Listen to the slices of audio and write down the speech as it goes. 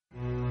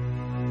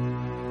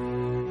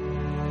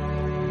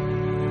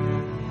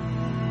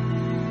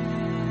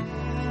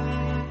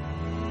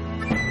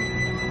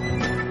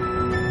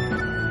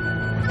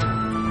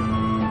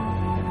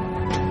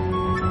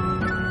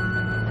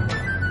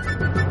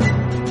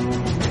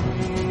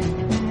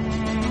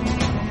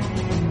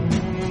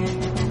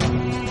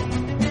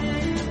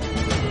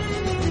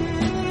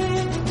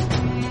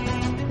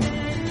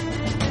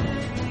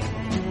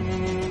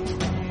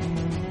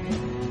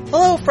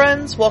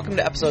welcome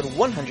to episode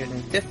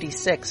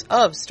 156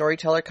 of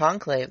Storyteller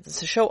Conclave. This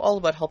is a show all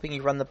about helping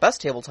you run the best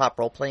tabletop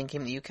role-playing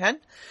game that you can.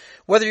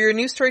 Whether you're a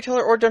new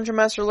storyteller or dungeon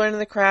master learning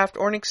the craft,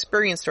 or an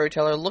experienced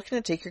storyteller looking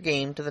to take your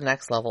game to the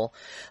next level.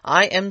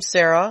 I am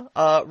Sarah.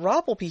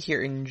 Rob will be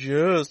here in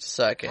just a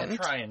second. I'm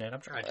trying it.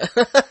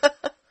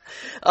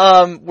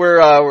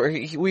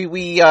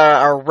 We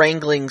are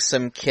wrangling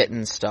some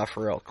kitten stuff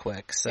real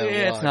quick. So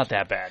it's not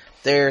that bad.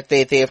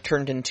 They have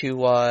turned into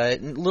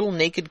little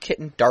naked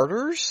kitten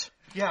darters.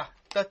 Yeah,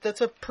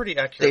 that's a pretty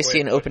accurate. They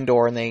see an open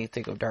door and they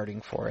go darting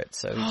for it.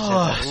 So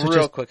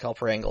just quick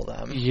help wrangle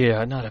them.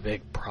 Yeah, not a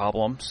big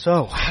problem.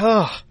 So,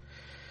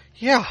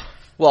 yeah.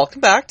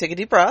 Welcome back. Take a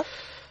deep breath.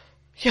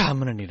 Yeah, I'm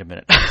gonna need a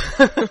minute.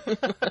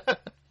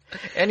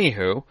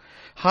 Anywho,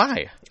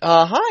 hi.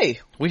 Hi.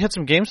 We had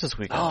some games this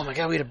weekend. Oh my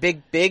god, we had a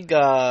big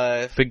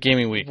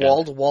gaming weekend.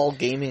 Wall-to-wall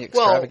gaming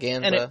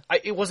extravaganza.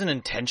 And it wasn't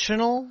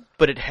intentional,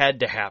 but it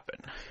had to happen.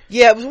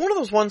 Yeah, it was one of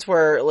those ones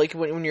where, like,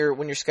 when you're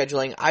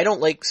scheduling, I don't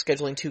like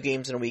scheduling 2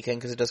 games in a weekend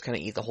because it does kind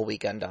of eat the whole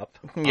weekend up.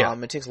 Yeah.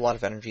 It takes a lot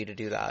of energy to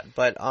do that.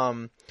 But,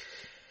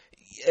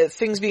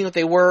 things being what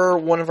they were,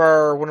 one of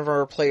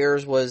our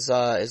players was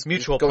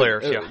mutual going,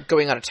 players, yeah,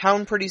 going out of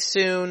town pretty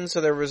soon,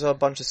 so there was a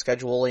bunch of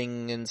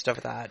scheduling and stuff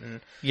like that.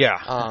 And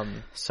yeah,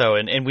 so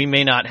and we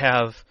may not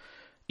have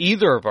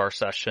either of our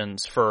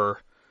sessions for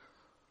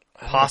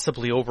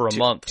possibly over a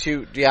month.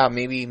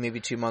 Maybe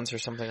 2 months or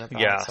something like that.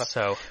 Yeah,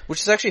 so which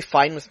is actually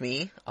fine with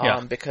me, yeah,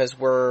 because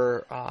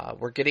we're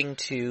getting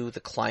to the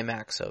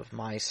climax of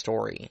my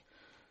story,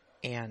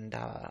 and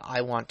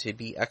I want to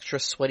be extra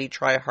sweaty,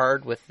 try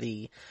hard with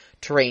the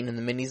terrain and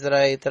the minis that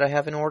I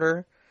have in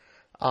order.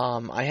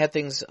 I had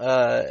things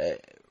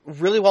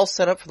really well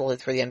set up for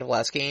the end of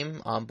last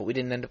game, but we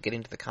didn't end up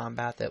getting to the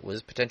combat that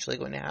was potentially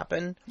going to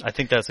happen. I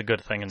think that's a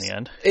good thing in the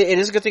end. It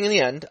is a good thing in the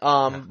end.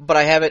 But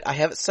I have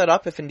it set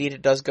up if indeed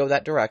it does go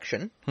that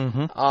direction.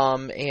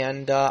 Mm-hmm.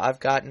 And I've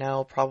got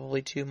now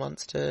probably 2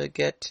 months to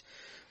get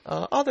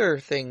other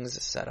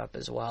things set up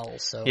as well.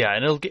 So yeah,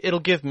 and it'll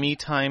give me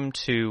time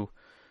to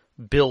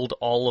build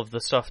all of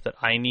the stuff that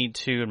I need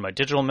to in my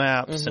digital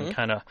maps, and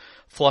kind of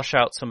flush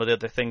out some of the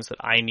other things that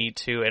I need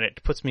to, and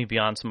it puts me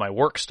beyond some of my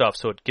work stuff,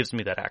 so it gives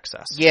me that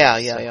access.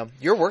 Yeah.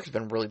 Your work has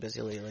been really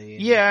busy lately.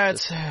 Yeah,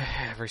 it's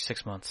every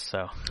 6 months,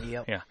 so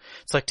yep. Yeah,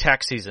 it's like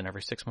tax season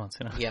every 6 months,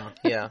 you know.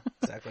 Yeah,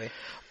 exactly.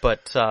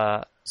 But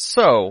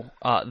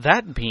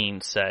that being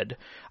said,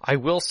 I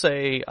will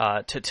say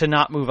to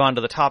not move on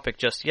to the topic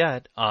just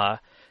yet,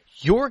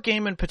 your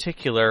game in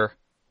particular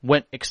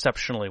went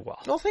exceptionally well.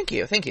 Well, thank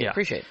you. Yeah.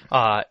 Appreciate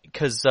it.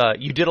 Because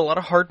you did a lot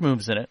of hard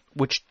moves in it,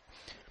 which,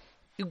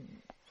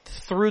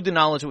 through the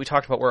knowledge that we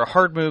talked about, where a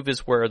hard move is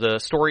where the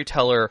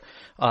storyteller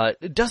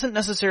doesn't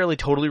necessarily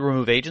totally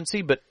remove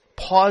agency, but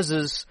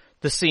pauses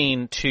the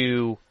scene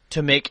to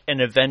make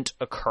an event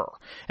occur.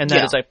 And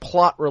that is a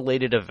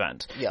plot-related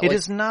event. Yeah, it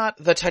is not...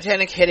 The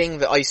Titanic hitting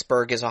the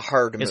iceberg is a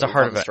hard move. It's a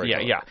hard event,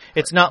 yeah.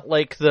 It's not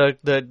like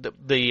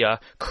the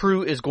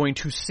crew is going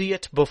to see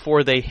it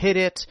before they hit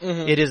it.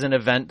 Mm-hmm. It is an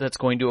event that's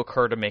going to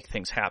occur to make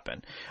things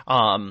happen.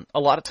 A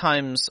lot of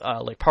times,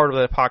 like Part of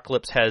the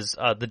Apocalypse has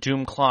the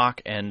Doom Clock,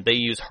 and they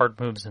use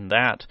hard moves in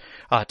that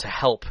to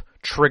help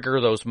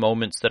trigger those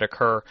moments that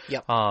occur.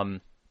 Yep.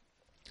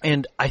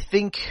 And I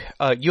think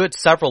you had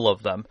several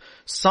of them.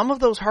 Some of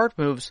those hard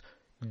moves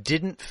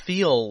didn't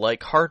feel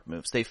like hard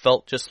moves. They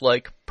felt just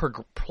like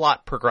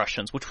plot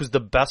progressions, which was the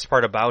best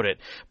part about it.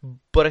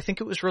 But I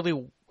think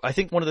I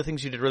think one of the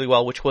things you did really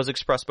well, which was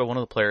expressed by one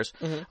of the players,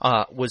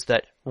 was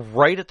that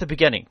right at the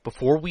beginning,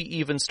 before we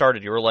even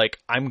started, you were like,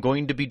 I'm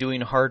going to be doing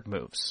hard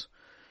moves.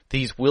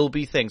 These will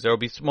be things. There will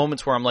be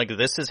moments where I'm like,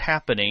 this is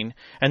happening.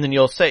 And then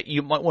you'll say,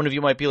 one of you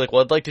might be like,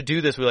 well, I'd like to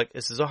do this. We're like,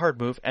 this is a hard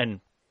move. And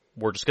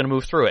we're just going to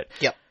move through it.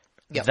 Yep.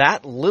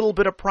 That little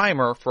bit of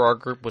primer for our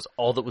group was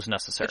all that was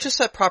necessary. It's just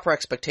set proper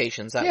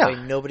expectations. That way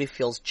nobody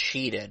feels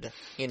cheated,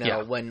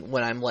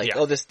 when I'm like,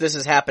 oh, this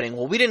is happening.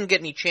 Well, we didn't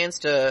get any chance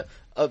to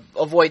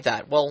avoid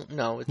that. Well,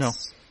 no.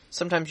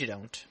 Sometimes you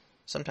don't.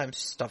 Sometimes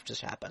stuff just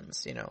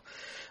happens,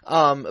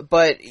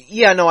 But,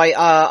 yeah, no,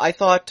 I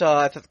thought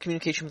the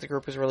communication with the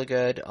group was really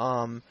good.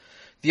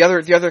 The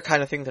other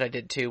kind of thing that I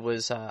did too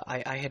was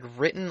I had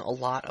written a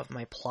lot of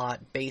my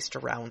plot based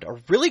around a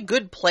really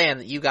good plan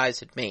that you guys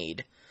had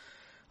made.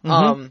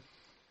 Mm-hmm.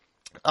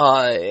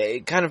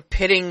 Kind of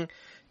pitting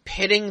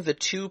the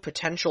two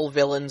potential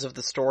villains of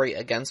the story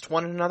against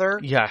one another.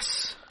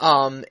 Yes.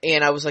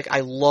 And I was like, I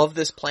love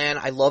this plan.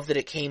 I love that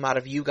it came out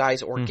of you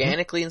guys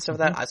organically and stuff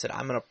like that. I said,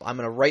 I'm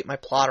gonna write my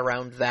plot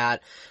around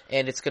that,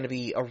 and it's gonna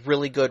be a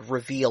really good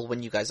reveal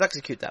when you guys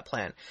execute that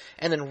plan.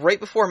 And then right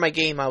before my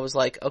game, I was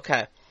like,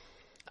 okay,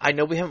 I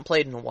know we haven't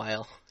played in a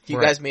while. You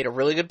guys made a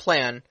really good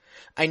plan.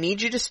 I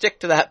need you to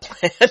stick to that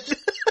plan.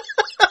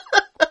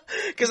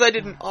 Because I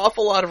did an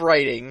awful lot of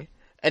writing,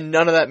 and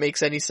none of that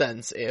makes any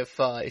sense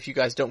if you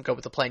guys don't go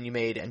with the plan you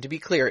made. And to be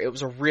clear, it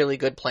was a really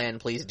good plan.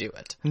 Please do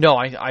it. No,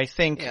 I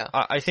think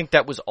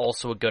that was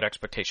also a good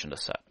expectation to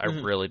set. I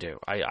really do.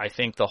 I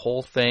think the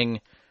whole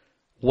thing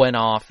went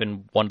off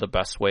in one of the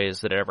best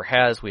ways that it ever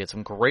has. We had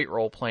some great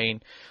role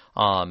playing.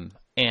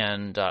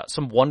 and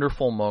some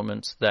wonderful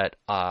moments that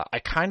I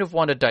kind of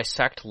want to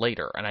dissect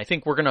later. And I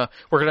think we're gonna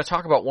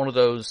talk about one of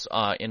those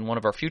in one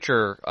of our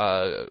future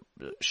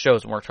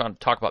shows when we're trying to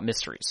talk about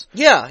mysteries.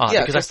 Yeah,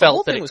 because I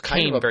felt that it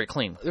came very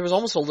clean. There was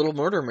almost a little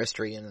murder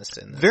mystery in this.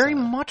 Very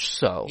much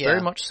so.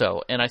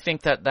 And I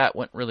think that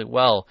went really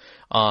well.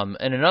 And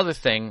another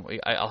thing,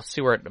 I'll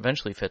see where it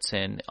eventually fits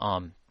in,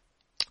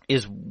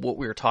 is what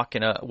we were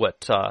talking,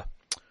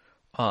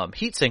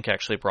 Heatsink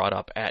actually brought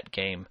up at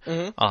game,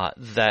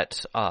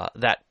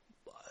 that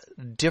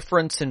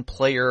difference in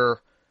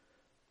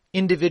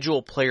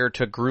individual player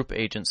to group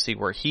agency,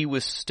 where he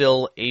was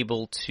still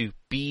able to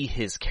be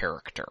his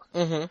character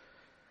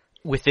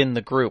within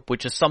the group,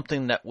 which is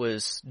something that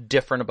was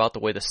different about the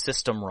way the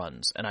system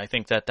runs. And I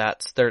think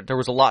there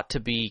was a lot to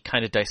be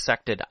kind of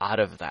dissected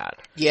out of that.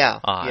 Yeah.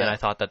 And I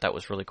thought that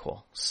was really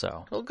cool.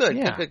 So. Well, good.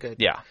 Yeah. Good.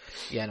 Yeah.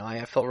 Yeah, no,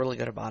 I felt really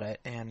good about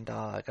it, and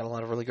I got a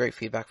lot of really great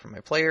feedback from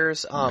my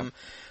players.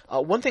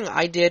 One thing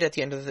I did at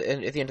the end of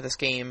this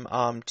game,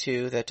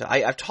 too, that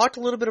I've talked a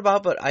little bit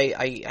about, but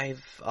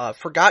I've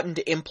forgotten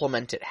to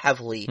implement it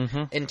heavily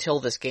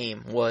until this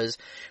game, was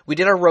we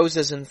did our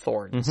roses and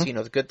thorns,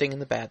 the good thing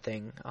and the bad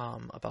thing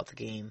about the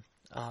game.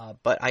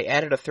 But I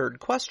added a third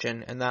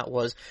question, and that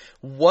was,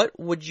 what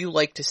would you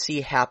like to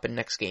see happen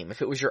next game?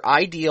 If it was your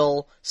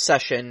ideal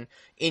session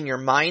in your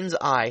mind's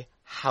eye,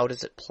 how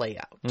does it play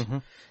out?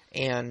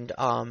 And,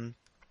 some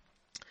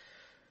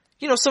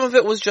of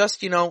it was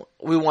just,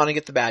 we want to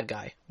get the bad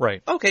guy.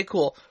 Right. Okay,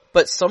 cool.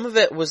 But some of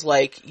it was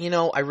like,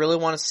 I really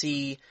want to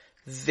see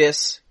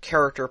this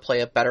character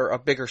play a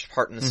bigger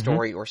part in the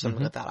story or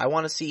something like that. I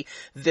want to see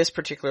this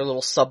particular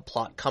little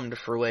subplot come to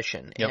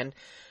fruition. Yep. And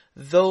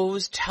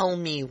those tell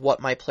me what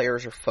my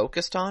players are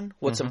focused on,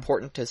 what's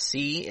important to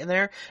see in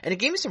there. And it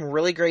gave me some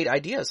really great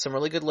ideas, some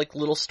really good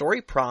little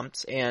story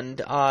prompts. And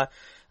I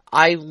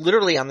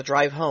literally, on the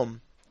drive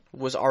home,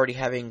 was already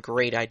having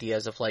great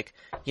ideas of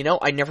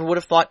I never would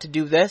have thought to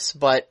do this,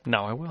 but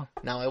now I will.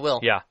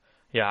 Yeah.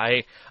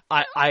 Yeah.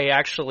 I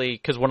actually,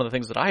 because one of the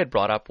things that I had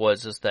brought up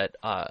is that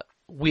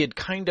we had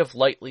kind of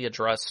lightly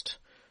addressed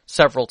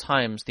several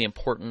times the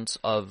importance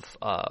of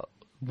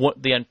one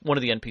of the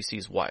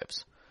NPC's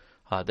wives.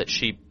 That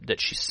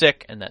she's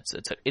sick, and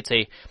it's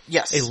a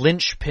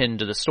linchpin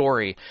to the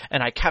story.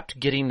 And I kept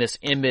getting this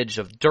image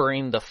of,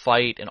 during the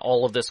fight and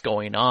all of this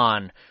going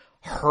on,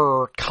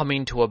 her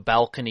coming to a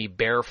balcony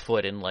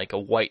barefoot in a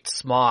white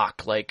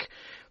smock,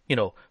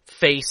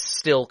 face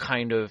still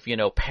kind of,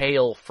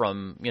 pale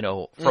from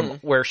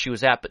where she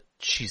was at, but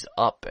she's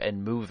up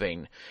and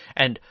moving,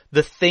 and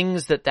the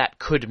things that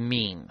could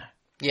mean.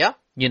 Yeah.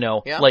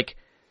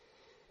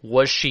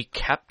 Was she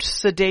kept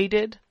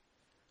sedated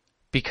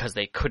because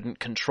they couldn't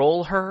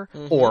control her,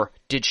 or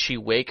did she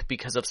wake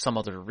because of some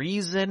other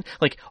reason?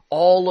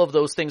 All of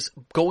those things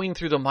going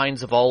through the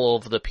minds of all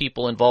of the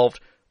people involved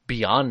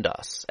beyond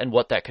us, and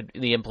what that could,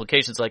 the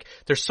implications.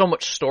 There's so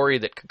much story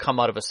that could come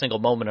out of a single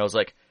moment. I was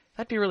like,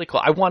 that'd be really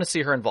cool. I want to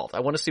see her involved. I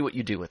want to see what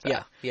you do with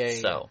that. Yeah.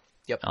 So,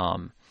 yep.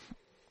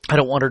 I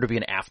don't want her to be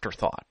an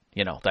afterthought,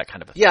 that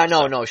kind of a thing. Yeah,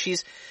 no.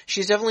 She's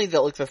definitely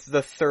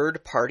the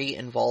third party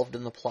involved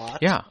in the plot.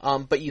 Yeah.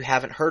 But you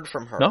haven't heard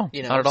from her. No,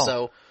 not at all.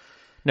 So.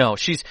 No,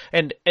 she's,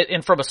 and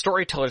from a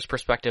storyteller's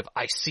perspective,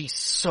 I see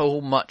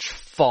so much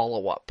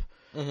follow-up.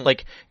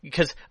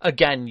 Because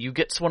again, you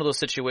get one of those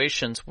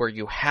situations where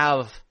you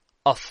have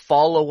a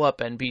follow-up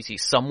NPC,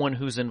 someone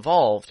who's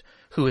involved,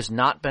 who has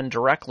not been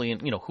directly,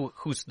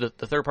 who's the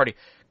third party,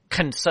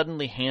 can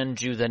suddenly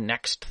hand you the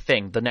next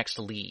thing, the next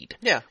lead.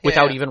 Yeah.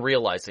 Without even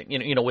realizing,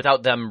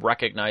 without them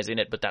recognizing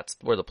it, but that's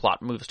where the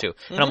plot moves to.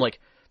 And I'm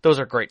like, those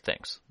are great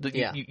things.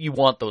 You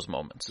want those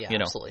moments. Yeah,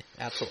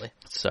 absolutely.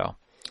 So.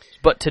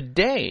 But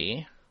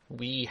today,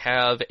 we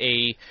have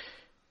a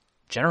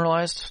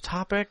generalized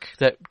topic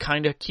that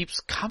kind of keeps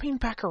coming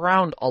back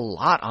around a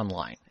lot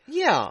online.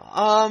 Yeah,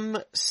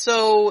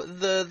 so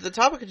the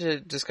topic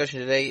of discussion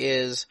today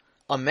is,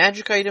 a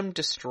magic item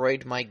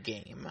destroyed my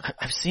game.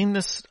 I've seen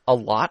this a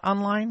lot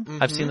online.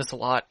 I've seen this a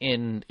lot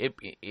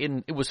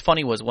it was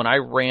funny was when I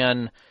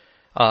ran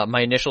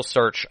my initial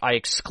search, I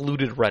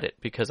excluded Reddit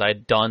because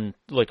I'd done,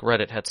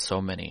 Reddit had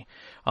so many.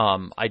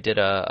 I did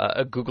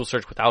a Google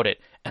search without it,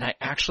 and I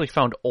actually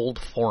found old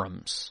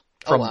forums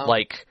from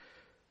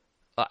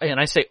and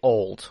I say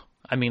old,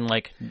 I mean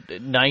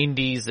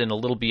 90s and a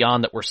little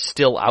beyond, that were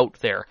still out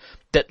there,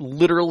 that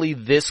literally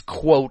this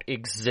quote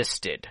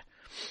existed.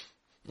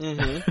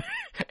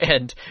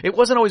 And it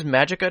wasn't always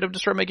magic item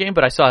destroyed my game,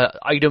 but I saw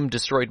item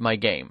destroyed my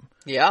game.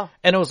 Yeah.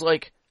 And I was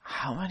like,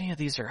 how many of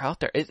these are out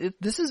there?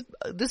 This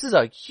is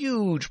a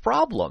huge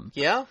problem.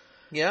 Yeah.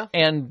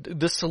 And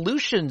the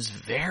solutions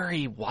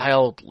vary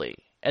wildly,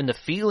 and the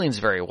feelings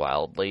vary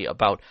wildly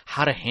about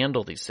how to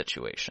handle these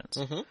situations.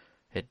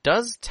 It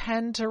does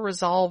tend to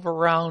resolve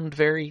around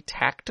very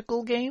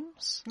tactical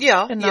games.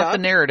 Yeah. And not the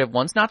narrative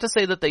ones. Not to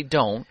say that they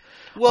don't.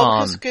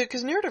 Well,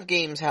 because narrative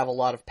games have a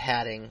lot of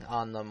padding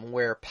on them,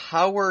 where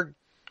power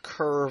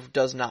curve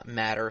does not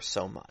matter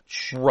so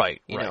much.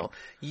 Right. You know,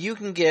 you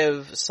can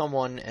give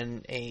someone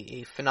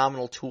a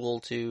phenomenal tool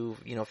to,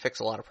 fix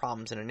a lot of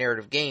problems in a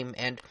narrative game,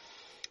 and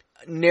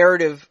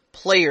narrative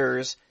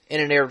players in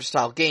a narrative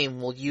style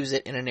game will use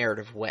it in a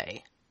narrative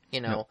way,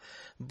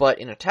 but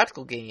in a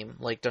tactical game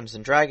like Dungeons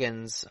and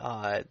Dragons,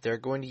 they're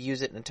going to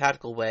use it in a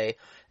tactical way,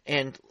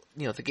 and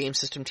the game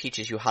system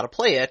teaches you how to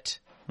play it.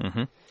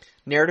 Mm-hmm.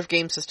 Narrative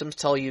game systems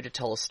tell you to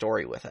tell a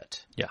story with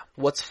it. Yeah.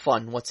 What's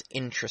fun, what's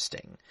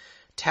interesting.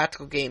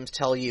 Tactical games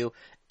tell you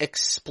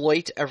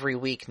exploit every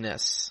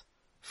weakness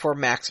for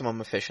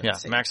maximum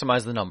efficiency. Yeah,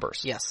 maximize the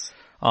numbers. Yes.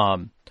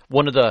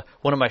 One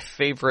of my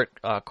favorite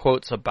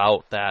quotes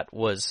about that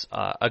was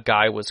a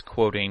guy was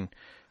quoting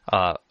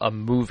a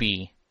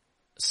movie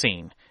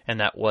scene, and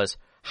that was,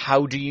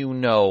 how do you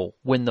know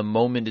when the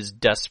moment is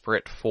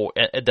desperate for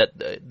that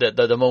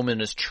the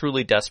moment is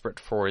truly desperate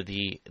for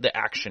the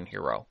action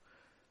hero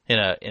in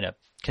a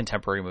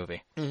contemporary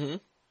movie? Mm-hmm.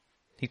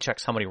 He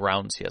checks how many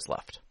rounds he has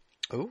left.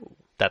 Ooh.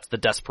 That's the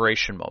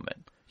desperation moment.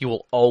 You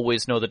will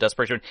always know the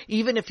desperation,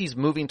 even if he's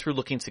moving through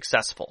looking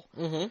successful.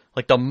 Mm-hmm.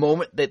 Like the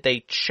moment that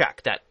they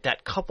check,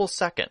 that couple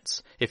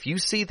seconds, if you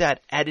see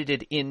that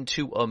edited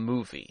into a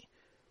movie,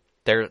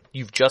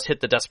 you've just hit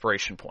the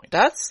desperation point.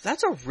 That's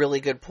a really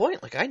good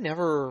point. Like, I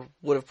never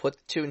would have put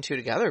 2 and 2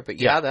 together,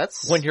 but yeah,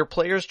 that's... When your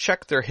players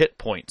check their hit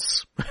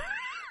points.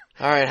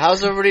 Alright,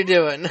 how's everybody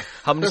doing?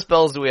 How many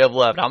spells do we have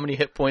left? How many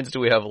hit points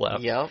do we have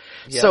left? Yep.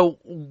 So,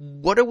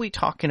 what are we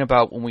talking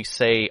about when we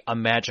say a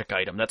magic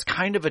item? That's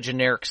kind of a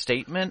generic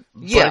statement,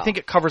 but I think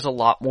it covers a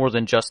lot more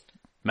than just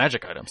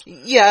magic items.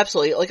 Yeah,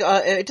 absolutely. Like,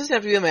 it doesn't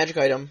have to be a magic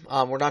item.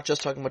 We're not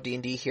just talking about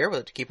D&D here,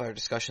 but to keep our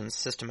discussions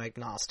system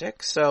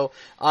agnostic. So,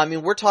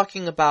 we're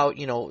talking about,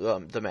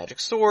 the magic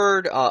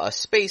sword, a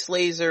space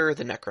laser,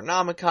 the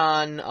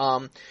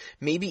Necronomicon,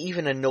 maybe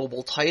even a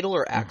noble title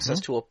or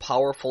access to a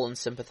powerful and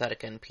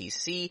sympathetic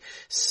NPC.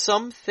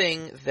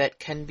 Something that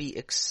can be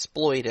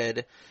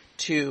exploited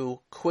to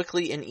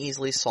quickly and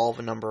easily solve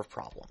a number of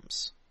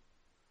problems.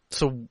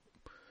 So,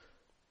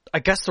 I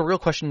guess the real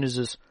question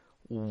is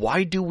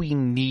why do we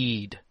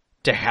need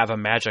to have a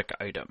magic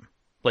item?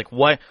 Like,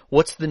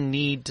 what's the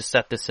need to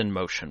set this in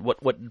motion? What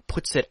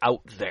puts it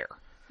out there?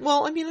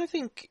 Well, I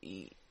think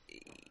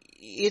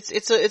it's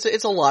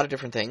a lot of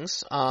different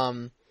things.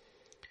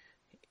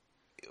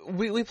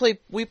 We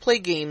play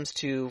games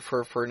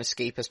for an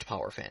escapist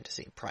power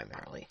fantasy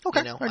primarily.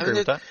 Okay, I agree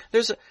with that.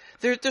 There's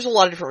a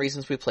lot of different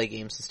reasons we play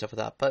games and stuff like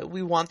that, but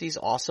we want these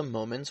awesome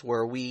moments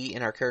where we,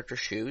 in our character's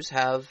shoes,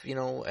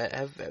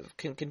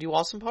 can do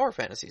awesome power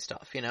fantasy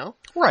stuff.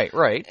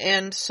 Right.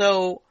 And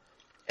so,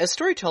 as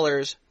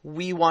storytellers,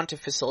 we want to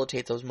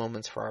facilitate those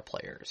moments for our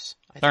players.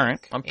 I think. All right,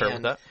 I'm fair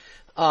with that.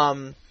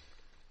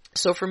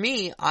 So for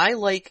me, I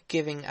like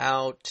giving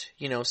out,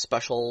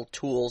 special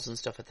tools and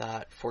stuff like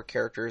that for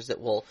characters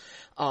that will,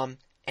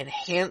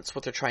 enhance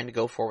what they're trying to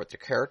go for with their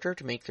character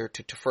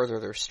to further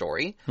their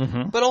story,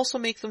 but also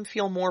make them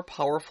feel more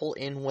powerful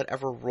in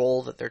whatever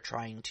role that they're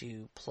trying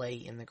to play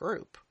in the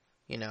group.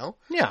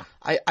 Yeah.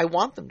 I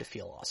want them to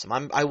feel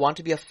awesome. I want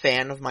to be a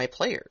fan of my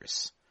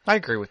players. I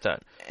agree with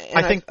that.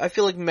 And I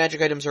feel like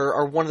magic items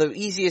are one of the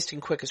easiest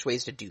and quickest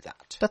ways to do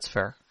that. That's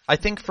fair. I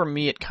think for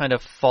me it kind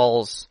of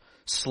falls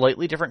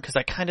slightly different because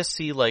I kind of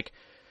see like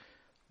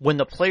when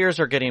the players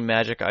are getting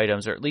magic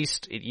items, or at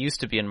least it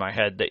used to be in my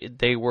head,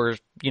 they were,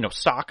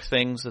 stock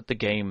things that the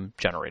game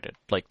generated.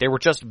 Like they were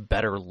just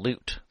better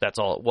loot. That's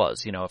all it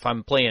was. If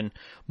I'm playing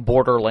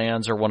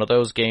Borderlands or one of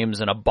those games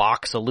and a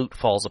box of loot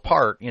falls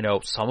apart,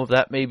 some of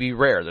that may be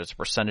rare. There's a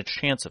percentage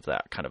chance of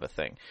that kind of a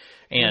thing.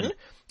 And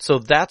so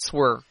that's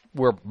where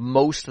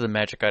most of the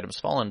magic items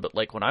fall in. But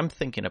like when I'm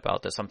thinking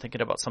about this, I'm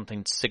thinking about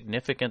something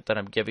significant that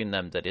I'm giving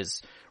them that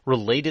is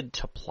related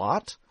to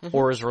plot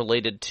or is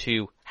related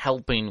to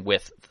helping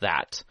with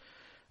that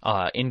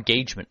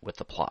engagement with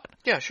the plot.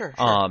 Yeah, sure.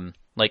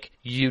 Like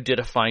you did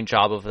a fine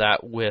job of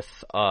that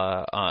with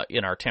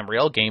in our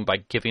Tamriel game by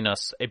giving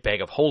us a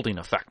bag of holding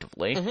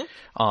effectively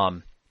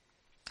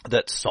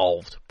that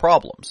solved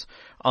problems.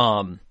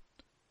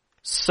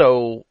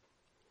 So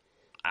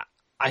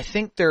I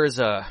think there is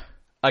a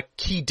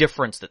key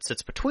difference that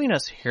sits between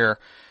us here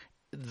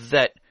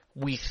that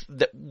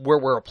where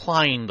we're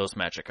applying those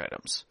magic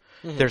items.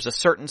 There's a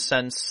certain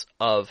sense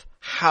of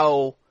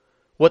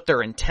what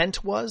their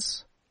intent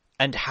was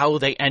and how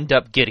they end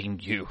up getting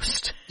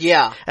used.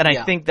 Yeah. And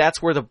I think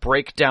that's where the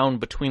breakdown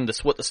between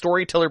what the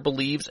storyteller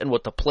believes and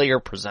what the player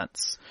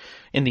presents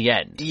in the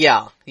end.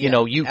 Yeah.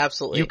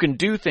 Absolutely. You can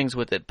do things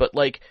with it, but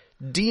like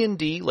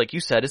D&D, like you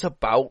said, is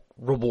about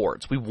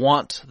rewards. We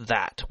want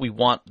that. We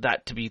want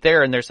that to be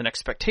there, and there's an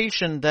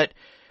expectation that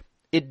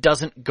it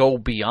doesn't go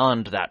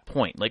beyond that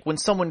point. Like when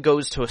someone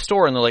goes to a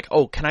store and they're like,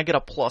 oh, can I get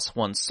a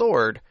 +1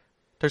 sword?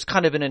 There's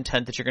kind of an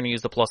intent that you're going to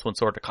use the +1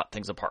 sword to cut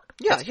things apart.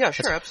 Yeah, sure,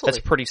 absolutely. That's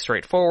pretty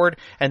straightforward,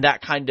 and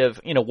that kind of,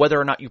 whether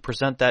or not you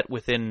present that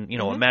within,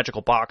 a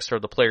magical box or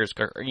the players,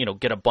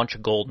 get a bunch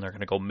of gold and they're going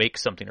to go make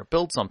something or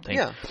build something.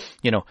 Yeah.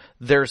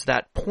 There's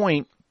that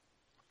point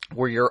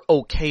where you're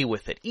okay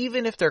with it.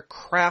 Even if they're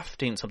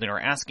crafting something or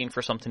asking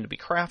for something to be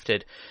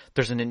crafted,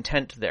 there's an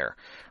intent there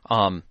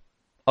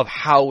of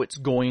how it's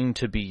going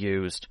to be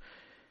used.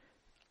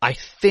 I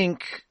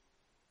think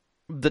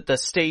the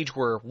stage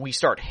where we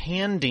start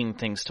handing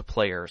things to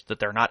players that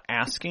they're not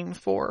asking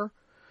for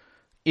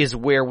is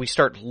where we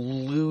start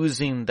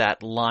losing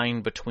that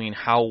line between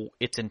how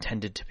it's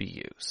intended to be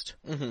used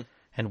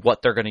and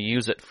what they're going to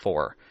use it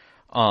for.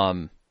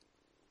 And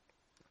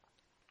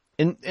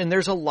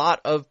there's a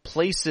lot of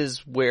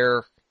places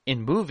where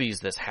in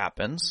movies this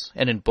happens,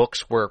 and in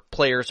books where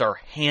players are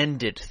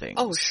handed things.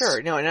 Oh,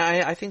 sure. No, and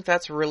I think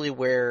that's really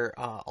where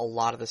a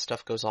lot of this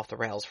stuff goes off the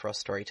rails for us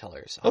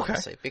storytellers,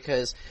 honestly. Okay.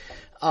 Because,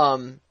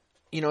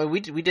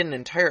 we did an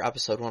entire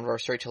episode, one of our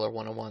Storyteller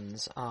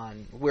 101s,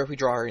 on where we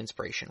draw our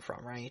inspiration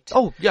from, right?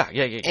 Oh, yeah.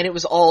 And it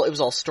was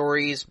all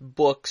stories,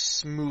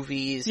 books,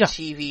 movies,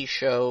 TV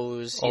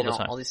shows,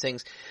 all these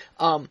things.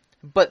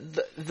 But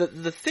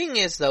the thing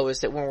is, though, is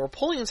that when we're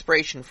pulling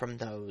inspiration from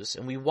those,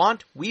 and we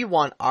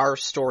want our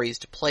stories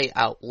to play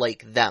out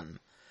like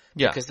them.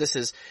 Yeah. Because this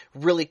is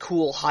really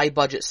cool,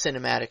 high-budget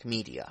cinematic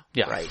media.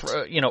 Yeah. Right?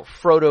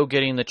 Frodo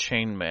getting the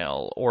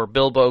chainmail, or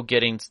Bilbo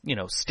getting,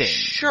 Sting.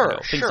 Sure,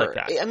 things like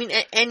that. I mean,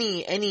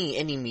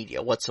 any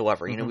media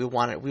whatsoever. We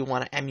want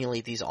to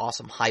emulate these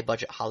awesome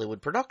high-budget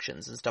Hollywood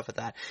productions and stuff like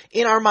that.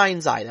 In our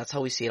mind's eye, that's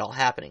how we see it all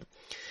happening.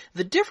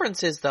 The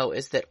difference is, though,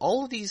 is that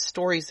all of these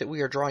stories that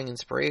we are drawing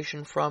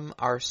inspiration from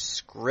are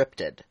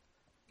scripted.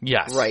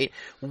 Yes. Right?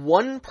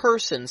 One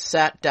person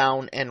sat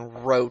down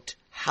and wrote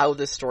how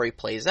this story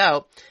plays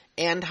out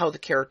and how the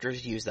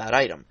characters use that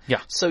item.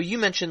 Yeah. So you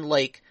mentioned,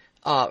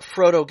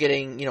 Frodo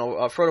getting,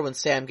 Frodo and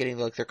Sam getting,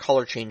 their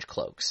color change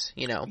cloaks,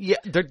 Yeah,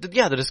 the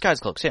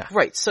disguise cloaks, yeah.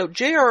 Right. So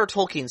J.R.R.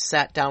 Tolkien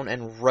sat down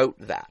and wrote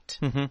that.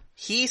 Mm-hmm.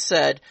 He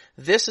said,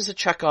 this is a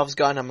Chekhov's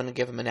gun, I'm going to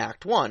give him in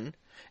Act 1.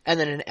 And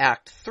then in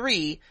Act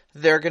 3,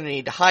 they're going to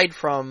need to hide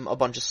from a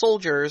bunch of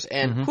soldiers,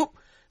 and whoop,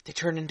 they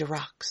turn into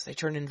rocks. They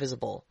turn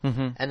invisible.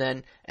 Mm-hmm.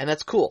 And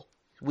that's cool.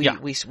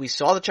 We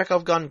saw the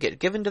Chekhov gun get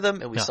given to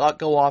them, and we saw it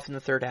go off in the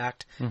third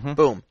act. Mm-hmm.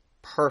 Boom.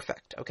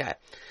 Perfect. Okay.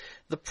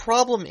 The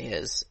problem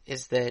is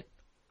that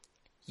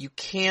you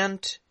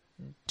can't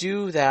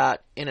do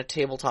that in a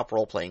tabletop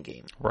role-playing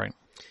game. Right.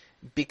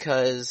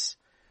 Because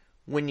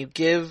when you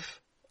give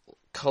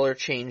color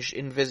change,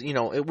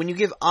 when you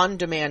give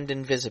on-demand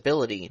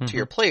invisibility to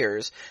your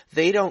players,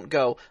 they don't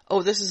go,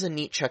 oh, this is a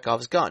neat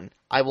Chekhov's gun.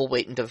 I will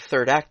wait until the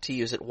third act to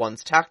use it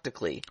once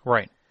tactically.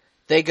 Right.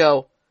 They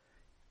go,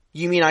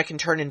 you mean I can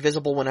turn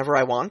invisible whenever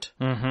I want?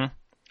 Mm-hmm.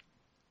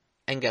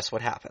 And guess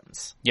what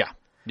happens? Yeah.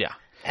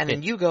 And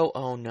then you go,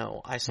 oh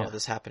no, I saw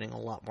this happening a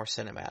lot more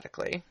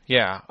cinematically.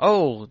 Yeah.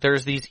 Oh,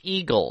 there's these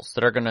eagles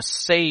that are going to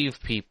save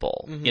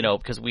people,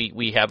 because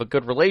we have a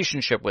good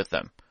relationship with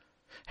them.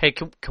 Hey,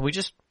 can we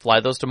just fly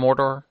those to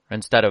Mordor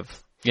instead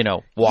of,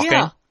 walking?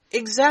 Yeah,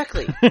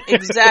 exactly.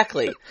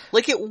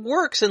 It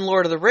works in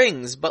Lord of the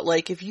Rings, but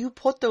if you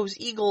put those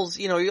eagles,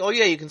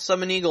 you can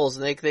summon eagles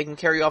and they can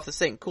carry off this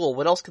thing. Cool.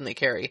 What else can they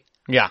carry?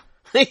 Yeah.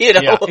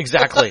 Yeah,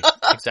 exactly.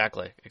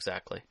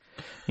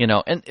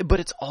 But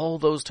it's all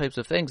those types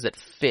of things that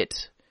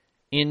fit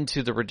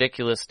into the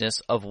ridiculously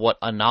of what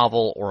a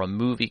novel or a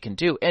movie can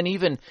do. And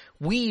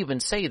we even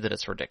say that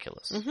it's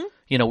ridiculous.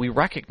 Mm-hmm. We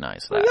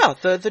recognize that. Oh,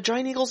 yeah, the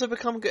giant eagles have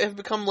become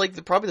probably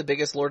the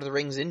biggest Lord of the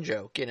Rings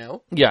in-joke,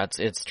 Yeah,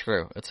 it's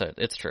true.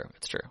 It's true.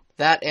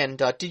 That, and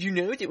did you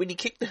know that when he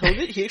kicked the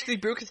helmet, he actually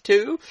broke his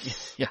toe?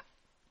 Yeah.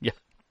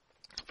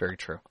 Very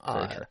true.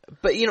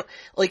 But,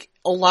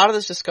 a lot of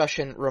this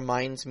discussion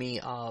reminds me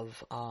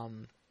of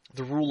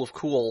the Rule of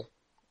Cool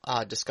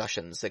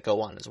discussions that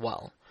go on as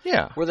well.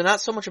 Yeah. Where they're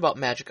not so much about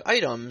magic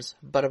items,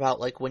 but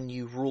about when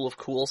you Rule of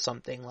Cool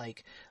something,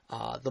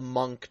 the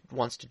monk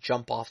wants to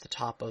jump off the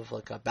top of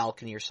a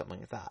balcony or something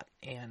like that,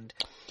 and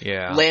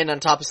land on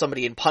top of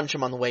somebody and punch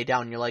him on the way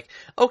down. And you're like,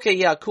 okay,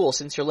 yeah, cool.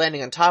 Since you're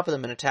landing on top of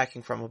them and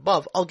attacking from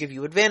above, I'll give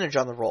you advantage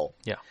on the roll.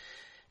 Yeah.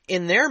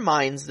 In their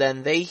minds,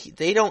 then, they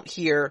don't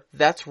hear,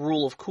 that's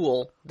Rule of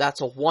Cool, that's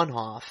a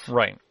one-off.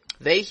 Right.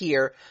 They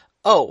hear,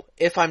 oh,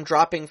 if I'm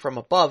dropping from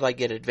above, I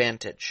get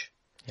advantage.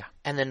 Yeah.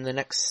 And then the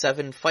next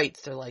 7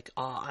 fights, they're like,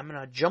 I'm going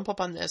to jump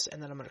up on this,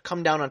 and then I'm going to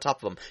come down on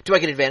top of them. Do I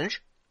get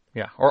advantage?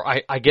 Yeah. Or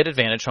I get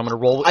advantage, so I'm going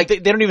to roll. They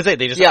don't even say it.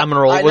 They just, I'm going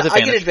to roll with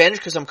advantage. I get advantage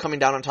because I'm coming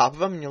down on top of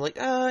them, and you're like,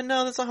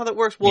 no, that's not how that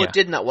works. Well, it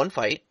did in that one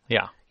fight.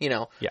 Yeah.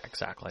 Yeah,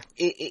 exactly.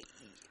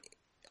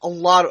 A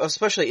lot of,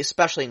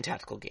 especially in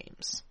tactical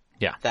games.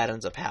 Yeah. That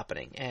ends up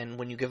happening. And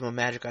when you give them a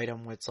magic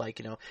item where it's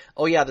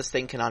oh yeah, this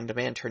thing can on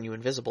demand turn you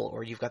invisible,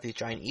 or you've got these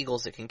giant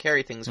eagles that can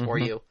carry things for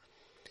you.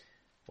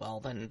 Well,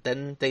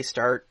 then they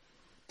start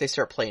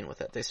playing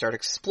with it. They start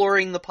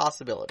exploring the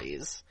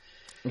possibilities.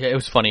 Yeah, it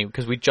was funny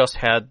because we just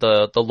had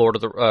the Lord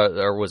of the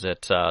or was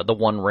it the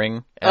One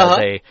Ring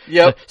as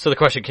Yep. So the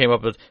question came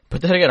up,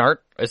 but then again,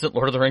 isn't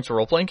Lord of the Rings a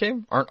role playing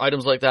game? Aren't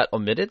items like that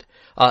omitted?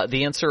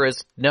 The answer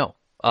is no.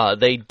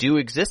 They do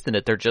exist in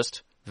it. They're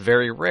just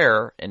very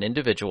rare and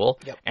individual,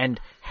 and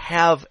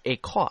have a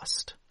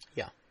cost.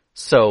 Yeah.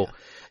 So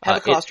have a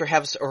cost, or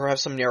have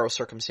some narrow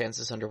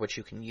circumstances under which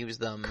you can use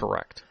them.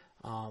 Correct.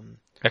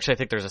 Actually, I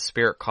think there's a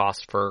spirit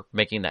cost for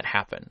making that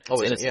happen.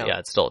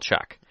 It's still a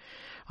check.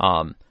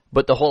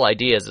 But the whole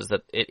idea is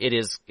that it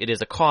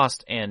is a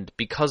cost, and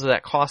because of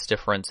that cost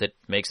difference, it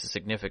makes a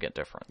significant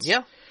difference.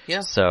 Yeah,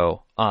 yeah.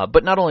 So,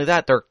 but not only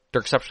that, they're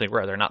exceptionally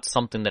rare. They're not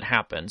something that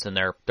happens, and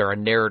they're a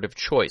narrative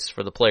choice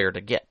for the player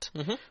to get.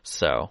 Mm-hmm.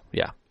 So,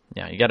 yeah,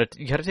 you gotta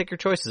take your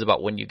choices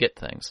about when you get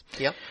things.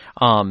 Yep.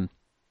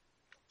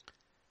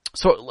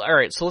 So, all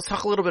right. So let's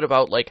talk a little bit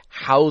about like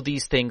how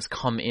these things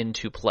come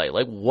into play.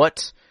 Like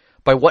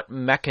by what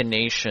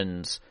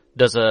machinations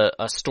does a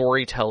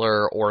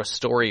storyteller or a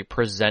story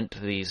present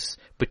these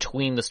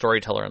between the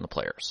storyteller and the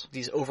players?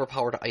 These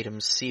overpowered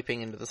items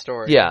seeping into the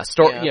story. Yeah,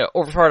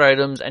 overpowered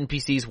items,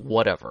 NPCs,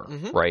 whatever,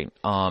 right?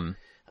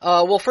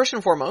 Well, first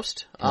and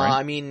foremost, right.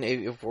 I mean,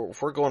 if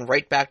we're going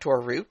right back to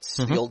our roots,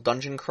 the old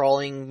dungeon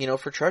crawling,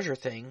 for treasure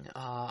thing,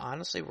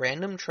 honestly,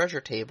 random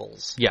treasure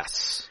tables.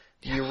 Yes.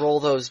 You roll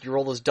those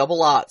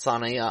double odds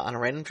on a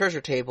random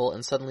treasure table,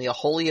 and suddenly a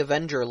holy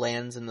avenger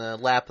lands in the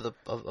lap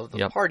of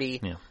the party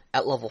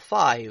at level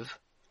 5.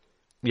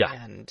 Yeah.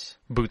 And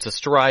boots of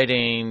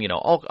striding,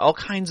 all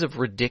kinds of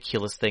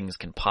ridiculous things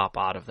can pop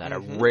out of that. A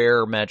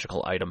rare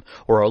magical item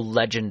or a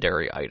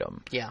legendary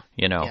item. Yeah.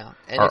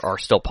 Are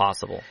still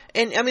possible.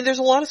 And I mean, there's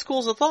a lot of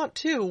schools of thought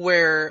too,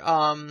 where,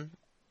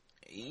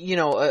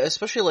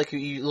 especially like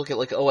you look at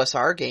like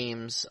OSR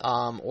games,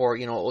 or,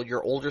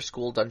 your older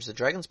school Dungeons and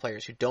Dragons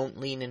players who don't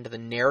lean into the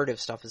narrative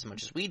stuff as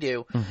much as we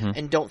do,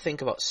 and don't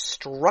think about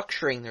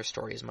structuring their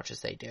story as much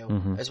as they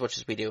do, as much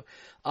as we do.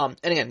 And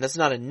again, that's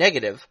not a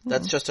negative,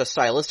 that's just a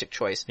stylistic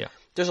choice. Yeah.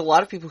 There's a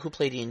lot of people who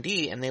play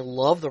D&D and they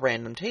love the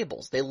random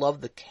tables. They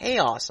love the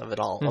chaos of it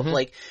all, of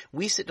like,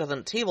 we sit down at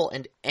the table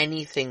and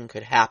anything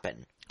could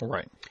happen.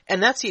 Right.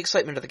 And that's the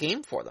excitement of the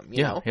game for them,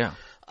 you know? Yeah.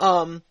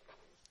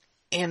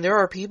 And there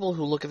are people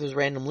who look at those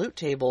random loot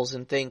tables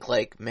and think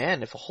like,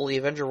 man, if a Holy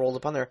Avenger rolled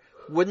up on there,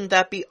 wouldn't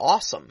that be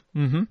awesome?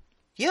 Mm-hmm.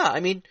 Yeah, I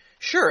mean,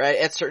 sure,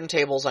 at certain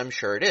tables, I'm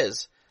sure it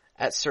is.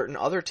 At certain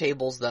other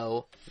tables,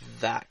 though,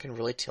 that can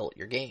really tilt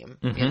your game,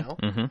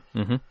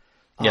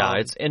 Yeah,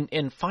 it's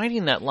and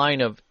finding that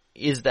line of,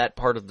 is that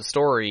part of the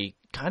story,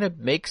 kind of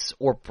makes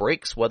or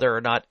breaks whether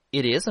or not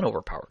it is an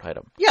overpowered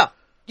item. Yeah,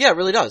 it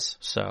really does.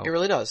 So it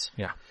really does.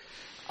 Yeah.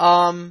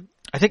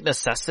 I think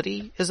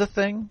necessity is a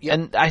thing,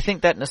 and I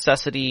think that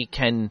necessity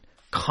can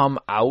come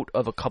out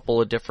of a couple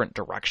of different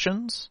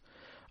directions.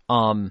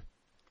 I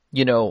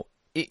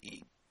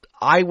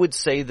would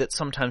say that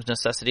sometimes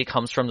necessity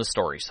comes from the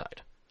story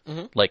side.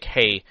 Like,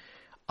 hey,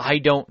 I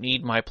don't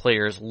need my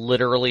players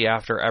literally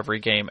after every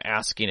game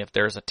asking if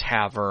there's a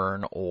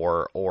tavern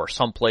or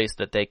someplace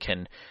that they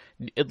can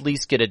at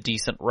least get a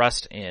decent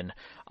rest in.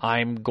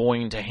 I'm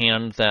going to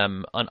hand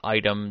them an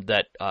item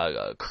that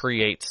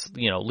creates,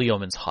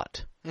 Leomund's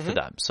hut for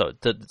them, so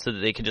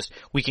that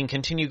we can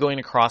continue going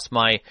across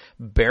my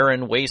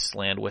barren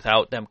wasteland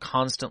without them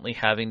constantly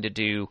having to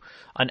do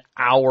an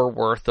hour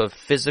worth of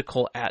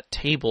physical at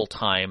table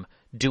time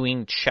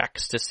doing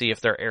checks to see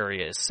if their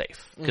area is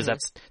safe, because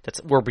that's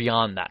we're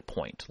beyond that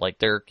point. Like,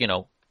 they're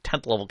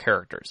 10th level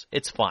characters.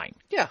 It's fine.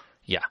 Yeah.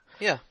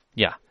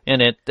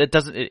 And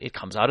it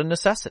comes out of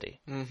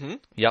necessity.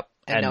 Yep.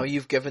 And now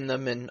you've given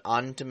them an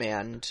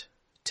on-demand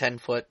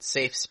 10-foot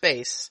safe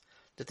space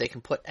that they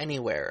can put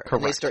anywhere.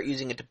 Correct. And they start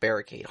using it to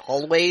barricade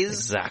hallways.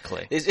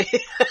 Exactly.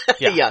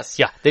 Yes.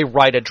 Yeah. They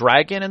ride a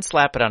dragon and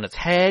slap it on its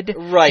head.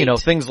 Right.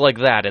 Things like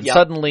that. And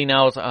suddenly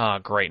now it's,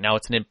 great. Now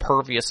it's an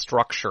impervious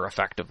structure,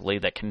 effectively,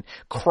 that can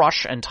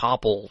crush and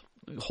topple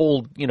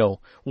whole,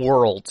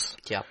 worlds.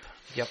 Yep.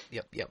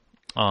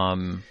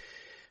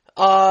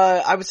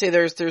 I would say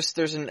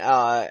there's an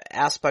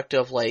aspect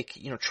of like,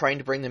 trying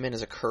to bring them in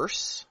as a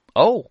curse.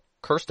 Oh,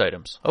 cursed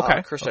items.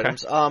 Okay. Cursed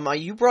items.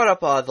 You brought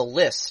up the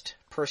list,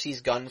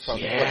 Percy's gun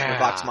from Legend of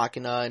Vox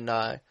Machina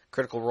and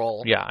Critical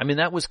Role. Yeah, I mean,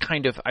 that was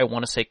kind of, I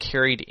want to say,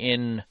 carried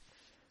in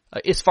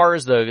as far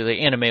as the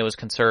animation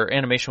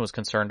was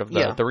concerned, of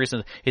the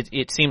reason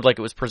it seemed like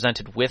it was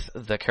presented with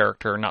the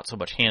character, not so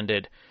much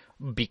handed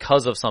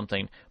because of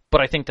something. But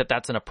I think that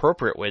that's an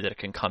appropriate way that it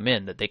can come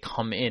in, that they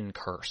come in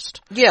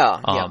cursed. Yeah.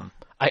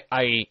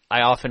 I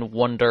often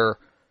wonder,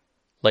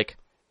 like,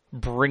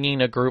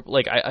 bringing a group,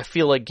 like, I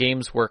feel like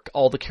games where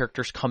all the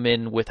characters come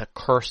in with a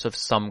curse of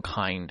some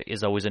kind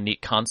is always a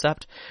neat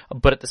concept.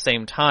 But at the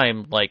same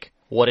time, like,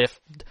 what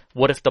if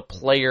the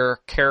player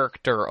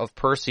character of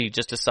Percy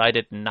just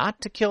decided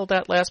not to kill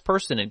that last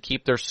person and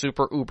keep their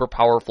super uber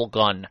powerful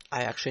gun?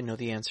 I actually know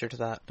the answer to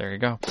that. There you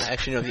go. I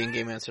actually know the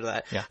in-game answer to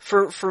that. Yeah.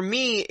 For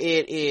me,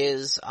 it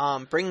is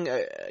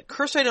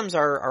curse items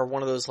are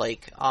one of those,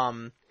 like,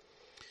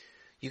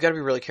 you got to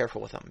be really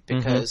careful with them,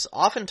 because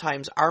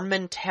oftentimes our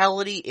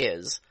mentality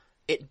is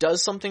it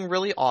does something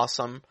really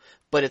awesome,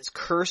 but it's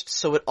cursed,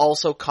 so it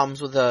also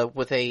comes with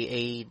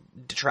a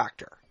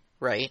detractor,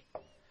 right?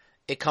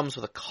 It comes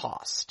with a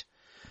cost.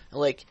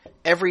 Like,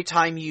 every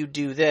time you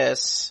do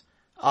this,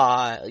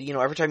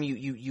 every time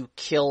you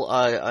kill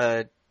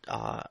a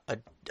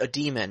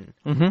demon,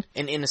 an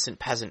innocent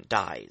peasant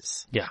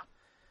dies. Yeah.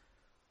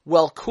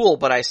 Well, cool,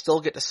 but I still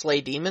get to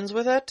slay demons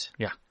with it?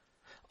 Yeah.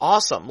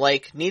 Awesome.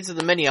 Like, needs of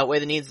the many outweigh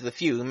the needs of the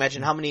few.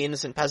 Imagine how many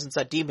innocent peasants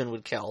that demon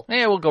would kill.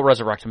 Yeah, we'll go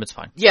resurrect him. It's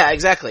fine. Yeah,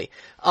 exactly.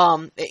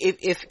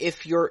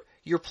 If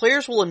your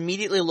players will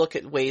immediately look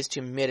at ways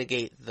to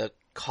mitigate the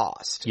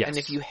cost. Yes. And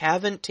if you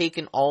haven't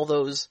taken all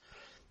those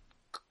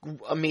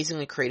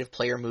amazingly creative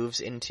player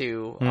moves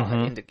into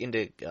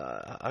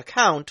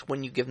account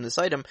when you give them this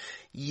item,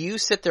 you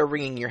sit there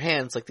wringing your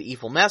hands like the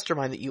evil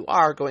mastermind that you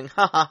are, going,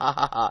 ha ha ha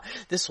ha ha,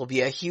 this will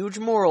be a huge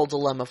moral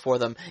dilemma for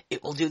them.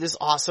 It will do this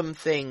awesome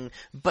thing,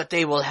 but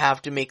they will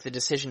have to make the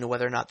decision to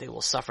whether or not they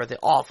will suffer the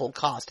awful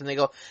cost. And they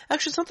go,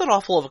 actually, it's not that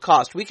awful of a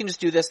cost. We can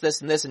just do this,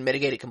 this, and this and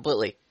mitigate it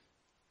completely.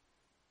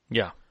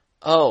 Yeah.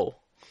 Oh.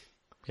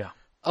 Yeah.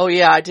 Oh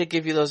yeah, I did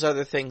give you those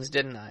other things,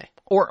 didn't I?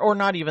 Or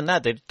not even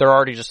that. They're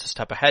already just a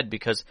step ahead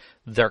because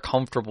they're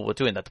comfortable with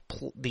doing that.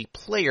 The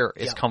player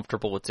is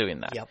comfortable with doing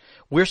that. Yep.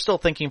 We're still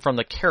thinking from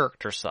the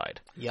character side.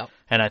 Yep.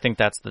 And I think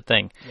that's the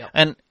thing.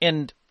 Yep.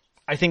 And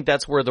I think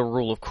that's where the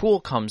rule of cool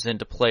comes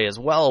into play as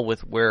well, with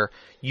where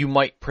you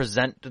might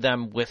present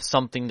them with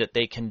something that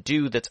they can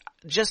do that's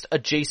just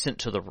adjacent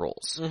to the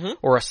rules,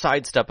 or a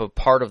sidestep of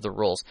part of the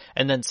rules,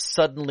 and then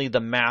suddenly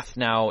the math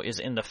now is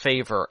in the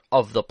favor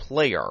of the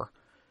player.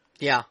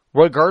 Yeah.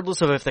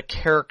 Regardless of if the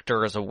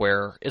character is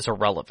aware, is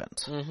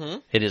irrelevant.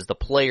 It is the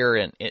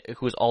player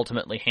who is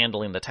ultimately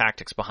handling the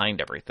tactics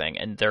behind everything,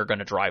 and they're going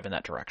to drive in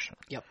that direction.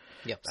 Yep,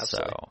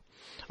 absolutely.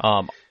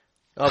 So,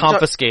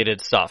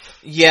 confiscated stuff.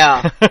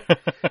 Yeah.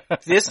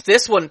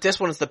 This one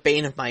is the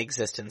bane of my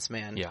existence,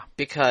 man. Yeah.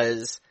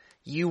 Because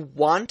you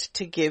want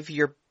to give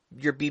your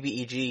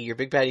BBEG, your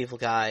big bad evil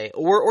guy,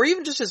 or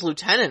even just his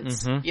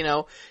lieutenants, you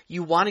know,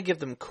 you want to give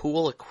them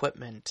cool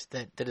equipment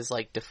that is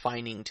like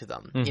defining to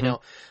them, you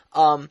know.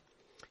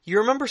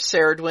 You remember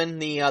Ceridwen,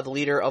 the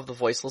leader of the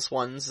Voiceless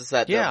Ones, is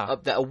that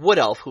a wood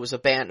elf who was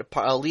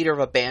a leader of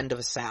a band of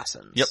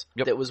assassins.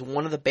 Yep. That was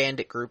one of the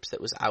bandit groups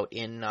that was out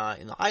in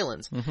the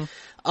Highlands.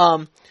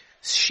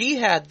 She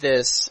had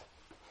this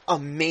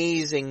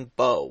amazing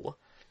bow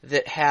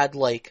that had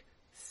like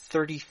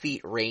 30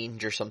 feet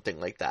range or something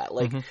like that.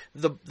 Like,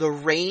 the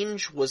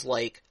range was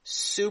like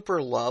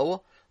super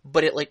low,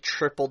 but it like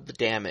tripled the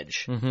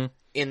damage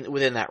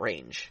within that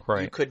range.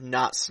 Right. You could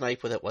not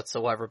snipe with it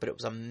whatsoever, but it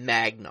was a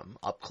magnum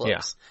up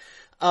close.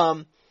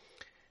 Yeah.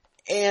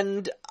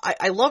 And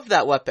I loved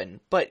that weapon,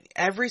 but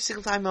every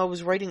single time I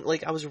was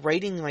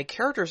writing my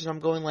characters and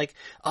I'm going like,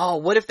 oh,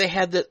 what if they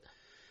had the...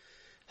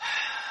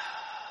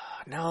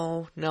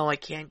 No, I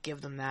can't give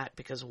them that,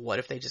 because what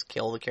if they just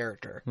kill the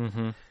character?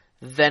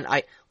 Then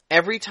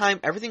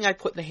everything I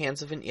put in the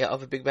hands of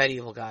a big bad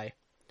evil guy,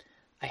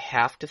 I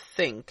have to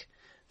think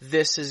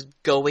this is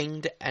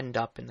going to end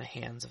up in the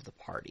hands of the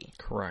party.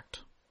 Correct.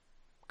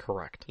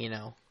 You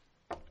know?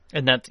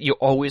 And that you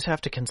always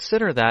have to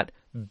consider that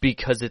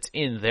because it's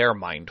in their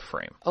mind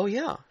frame. Oh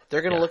yeah.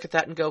 They're going to look at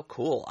that and go,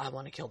 cool, I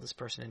want to kill this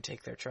person and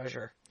take their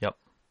treasure. Yep.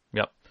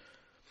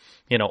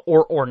 You know,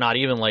 or not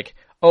even like,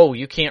 oh,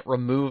 you can't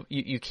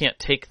you can't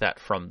take that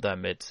from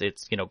them. It's,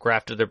 you know,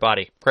 grafted their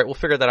body. Great, we'll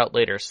figure that out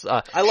later.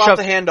 I lopped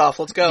the hand off,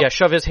 let's go. Yeah,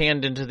 shove his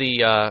hand into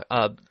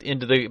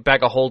the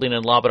bag of holding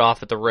and lob it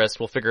off at the wrist.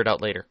 We'll figure it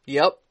out later.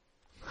 Yep.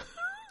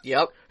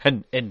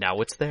 And now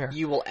it's there.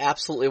 You will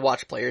absolutely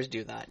watch players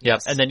do that. Yep.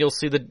 Yes. And then you'll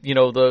see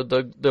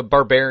the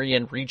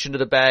barbarian reach into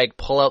the bag,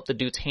 pull out the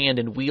dude's hand,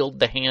 and wield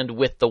the hand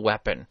with the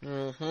weapon.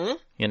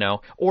 You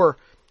know, or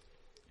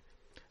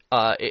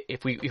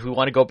if we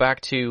want to go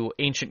back to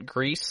ancient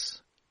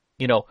Greece,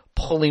 you know,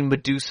 pulling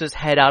Medusa's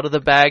head out of the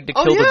bag to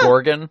kill the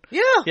Gorgon.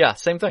 Yeah,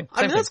 same thing.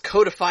 I mean, that's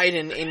codified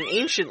in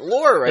ancient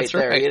lore that's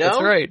right, you know?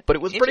 That's right. But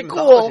it was pretty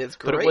cool. It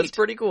was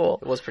pretty cool.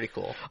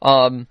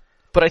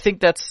 But I think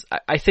that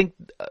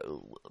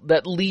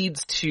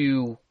leads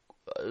to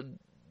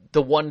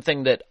the one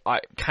thing that I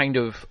kind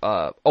of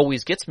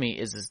always gets me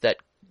is that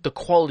the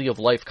quality of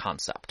life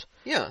concept.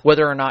 Yeah.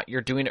 Whether or not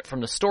you're doing it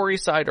from the story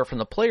side or from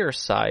the player's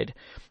side,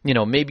 you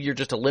know, maybe you're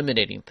just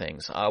eliminating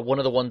things. One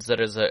of the ones that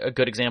is a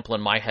good example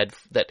in my head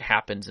that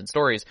happens in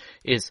stories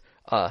is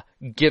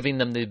giving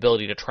them the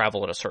ability to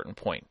travel at a certain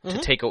point. To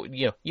take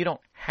you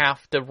don't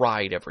have to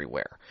ride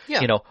everywhere.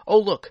 Yeah. You know, oh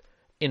look,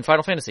 in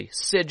Final Fantasy,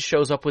 Cid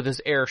shows up with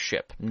his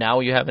airship. Now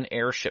you have an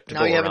airship to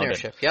go around in. Now you have an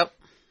airship, yep.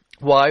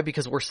 Why?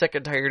 Because we're sick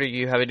and tired of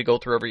you having to go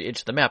through every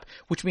inch of the map,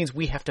 which means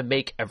we have to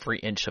make every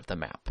inch of the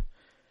map.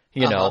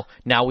 You know,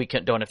 now we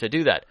don't have to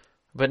do that.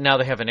 But now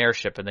they have an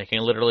airship and they can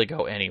literally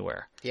go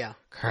anywhere. Yeah.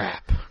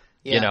 Crap.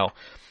 Yeah. You know,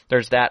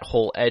 there's that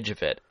whole edge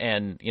of it.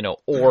 And, you know,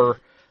 or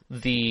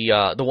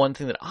the one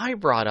thing that I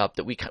brought up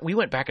that we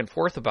went back and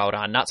forth about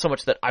on, not so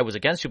much that I was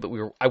against you, but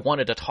I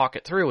wanted to talk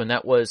it through, and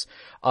that was,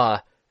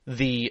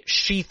 the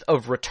Sheath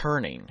of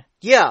Returning.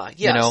 Yeah.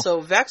 You know?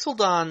 So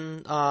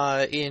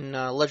Vax'ildan, in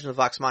Legend of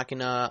Vox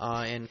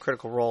Machina, and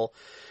Critical Role,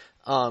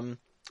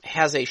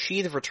 has a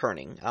Sheath of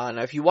Returning.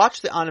 Now if you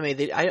watch the anime, I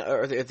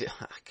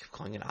keep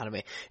calling it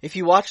anime. If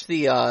you watch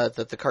the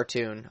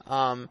cartoon,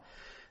 I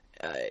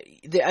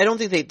don't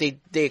think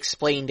they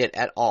explained it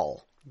at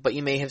all. but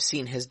you may have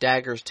seen his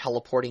daggers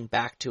teleporting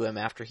back to him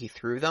after he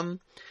threw them.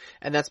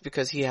 And that's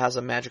because he has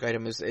a magic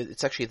item.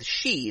 It's actually the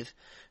sheath,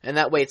 and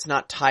that way it's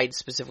not tied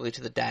specifically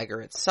to the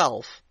dagger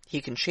itself. He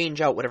can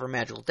change out whatever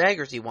magical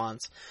daggers he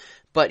wants,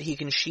 but he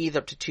can sheath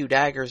up to 2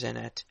 daggers in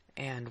it,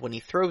 and when he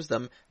throws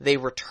them, they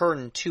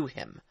return to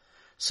him.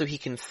 So he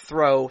can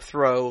throw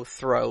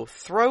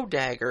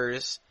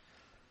daggers,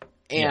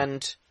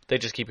 and... They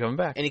just keep coming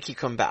back. And he keep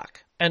coming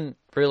back. And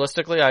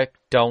realistically, I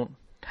don't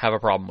have a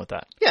problem with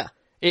that. Yeah.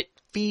 It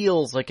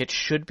feels like it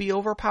should be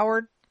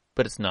overpowered,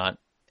 but it's not.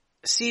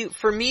 See,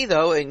 for me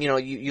though, and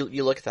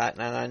you look at that,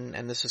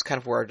 and this is kind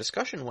of where our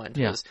discussion went,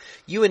 was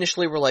you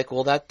initially were like,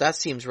 well, that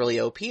seems really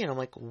OP, and I'm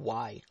like,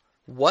 why?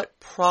 What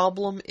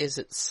problem is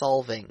it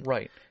solving?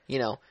 Right.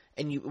 And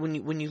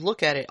when you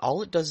look at it,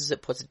 all it does is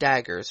it puts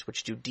daggers,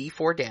 which do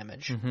D4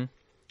 damage,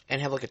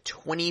 and have like a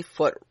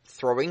 20-foot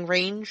throwing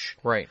range.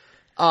 Right.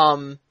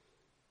 On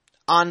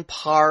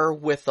par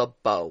with a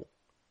bow.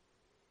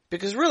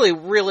 Because really,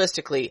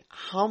 realistically,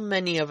 how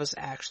many of us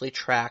actually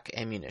track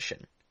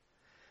ammunition?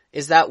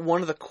 Is that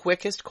one of the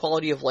quickest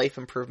quality of life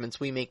improvements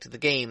we make to the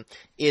game,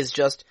 is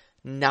just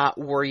not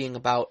worrying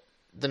about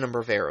the number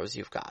of arrows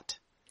you've got.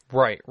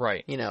 Right.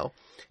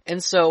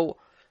 And so,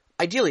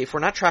 ideally, if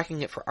we're not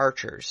tracking it for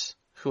archers,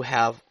 who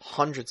have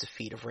hundreds of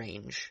feet of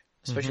range,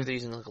 especially if they're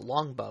using like a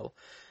longbow,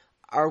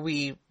 are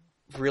we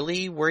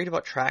really worried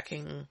about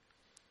tracking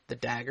the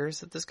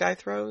daggers that this guy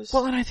throws?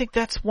 Well, and I think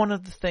that's one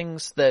of the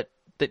things that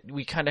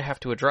we kind of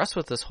have to address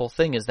with this whole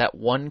thing, is that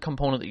one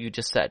component that you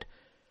just said.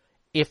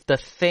 If the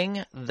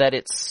thing that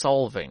it's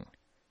solving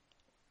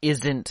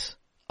isn't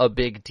a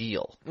big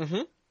deal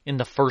in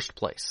the first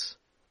place,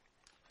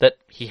 that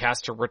he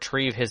has to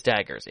retrieve his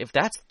daggers, if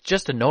that's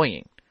just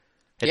annoying,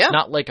 it's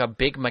not like a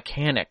big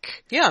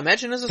mechanic. Yeah,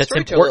 imagine as a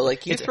storyteller,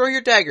 like you throw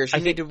your daggers,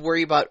 you need to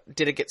worry about,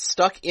 did it get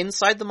stuck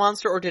inside the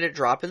monster or did it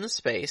drop in the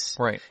space?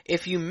 Right.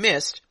 If you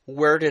missed,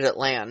 where did it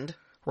land?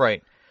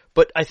 Right.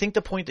 But I think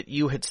the point that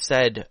you had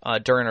said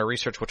during our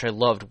research, which I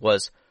loved,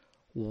 was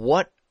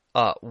what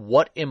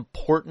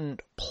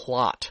important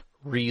plot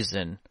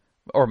reason,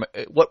 or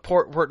what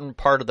important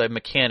part of the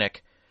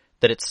mechanic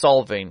that it's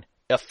solving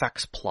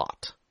affects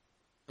plot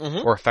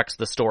or affects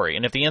the story.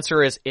 And if the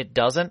answer is it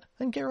doesn't,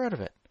 then get rid of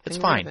it. It's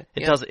fine.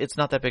 It does. It's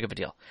not that big of a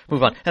deal.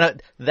 Move on.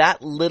 And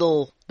that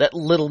little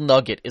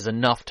nugget is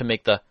enough to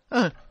make the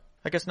I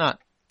guess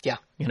not. Yeah.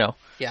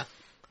 Yeah.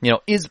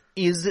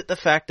 Is it the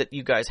fact that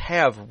you guys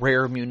have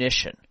rare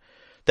munition?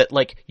 That,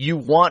 like, you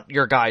want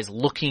your guys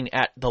looking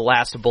at the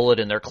last bullet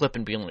in their clip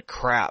and being like,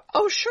 crap.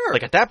 Oh, sure.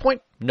 Like, at that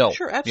point, no.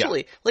 Sure,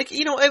 absolutely. Yeah. Like,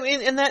 I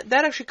mean, and that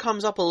actually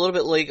comes up a little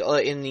bit like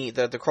in the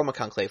Chroma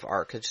Conclave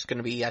arc. It's going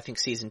to be, I think,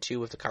 season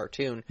 2 of the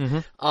cartoon.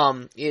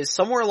 Is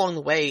somewhere along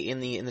the way in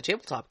the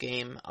tabletop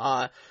game,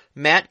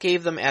 Matt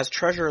gave them as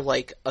treasure,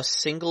 like, a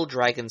single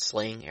dragon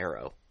slaying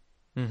arrow.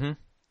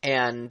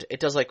 And it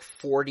does, like,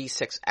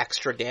 46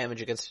 extra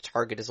damage against a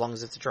target as long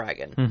as it's a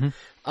dragon.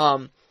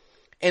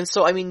 And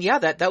so, I mean, yeah,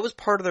 that was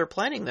part of their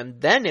planning then.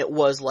 Then it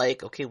was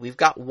like, okay, we've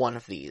got one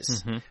of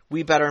these.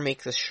 We better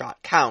make this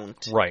shot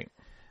count. Right.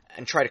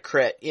 And try to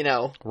crit,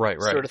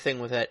 Right. Sort of thing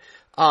with it.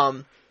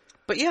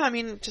 But yeah, I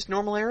mean, just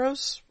normal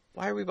arrows,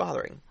 why are we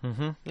bothering?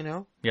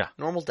 Yeah.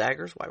 Normal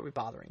daggers, why are we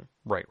bothering?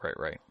 Right.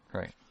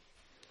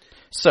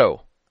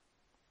 So,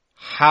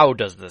 how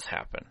does this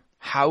happen?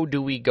 How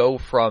do we go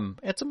from,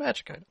 it's a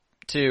magic item,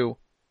 to,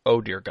 oh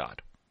dear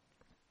God.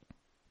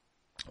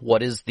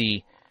 What is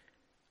that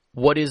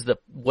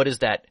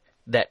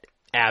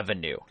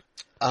avenue?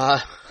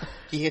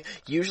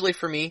 Usually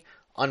for me,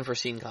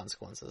 unforeseen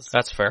consequences.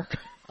 That's fair.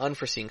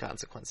 Unforeseen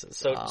consequences.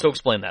 So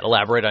explain that.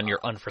 Elaborate on your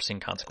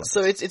unforeseen consequences.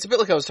 So it's a bit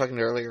like I was talking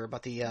earlier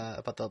about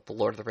the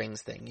Lord of the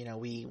Rings thing.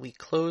 We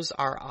close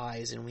our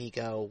eyes and we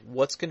go,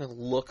 what's gonna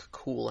look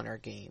cool in our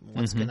game?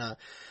 What's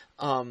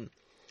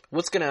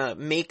gonna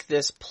make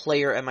this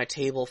player at my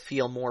table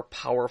feel more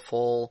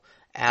powerful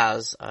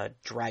as a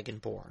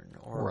Dragonborn,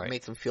 or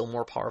make them feel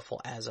more powerful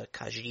as a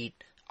Khajiit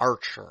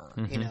archer,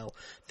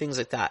 things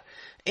like that.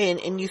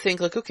 And you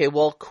think like, okay,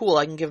 well, cool,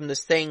 I can give them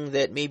this thing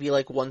that maybe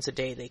like once a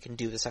day they can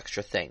do this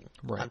extra thing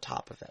on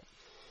top of it.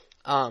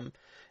 And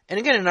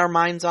again, in our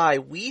mind's eye,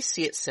 we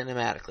see it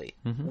cinematically.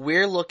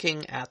 We're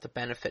looking at the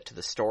benefit to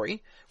the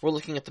story. We're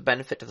looking at the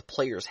benefit to the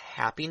player's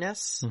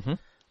happiness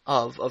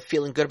of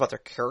feeling good about their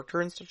character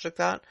and such like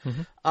that.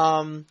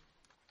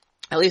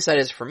 At least that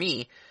is for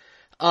me.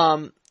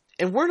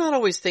 And we're not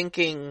always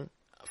thinking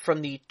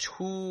from the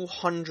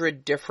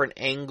 200 different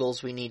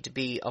angles we need to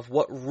be of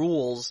what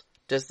rules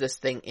does this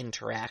thing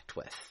interact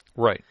with.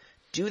 Right.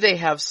 Do they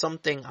have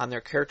something on their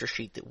character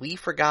sheet that we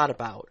forgot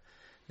about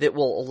that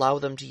will allow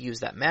them to use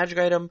that magic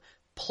item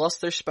plus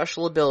their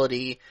special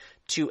ability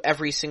to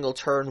every single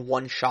turn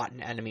one-shot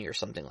an enemy or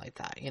something like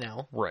that,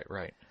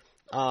 Right.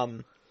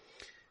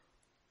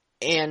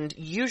 And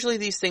usually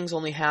these things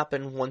only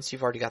happen once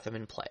you've already got them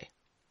in play.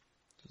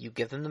 You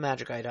give them the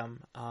magic item,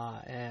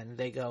 and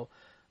they go,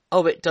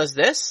 oh, it does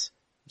this?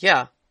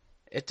 Yeah,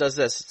 it does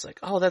this. It's like,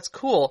 oh, that's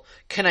cool.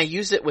 Can I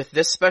use it with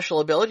this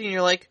special ability? And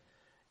you're like,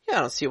 Yeah, I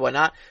don't see why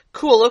not.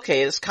 Cool,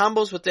 okay, this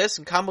combos with this,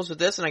 and combos with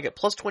this, and I get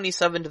plus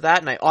 27 to that,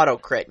 and I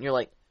auto-crit, and you're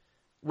like,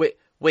 wait,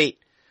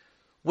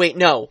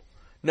 no,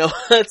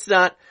 that's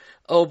not,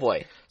 oh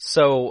boy.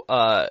 So,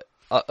 a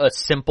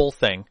simple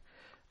thing,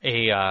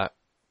 a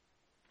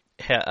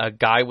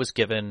guy was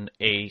given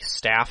a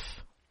staff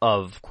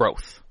of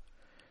growth.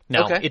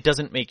 Now, It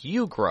doesn't make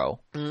you grow,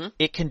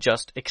 it can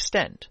just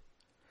extend.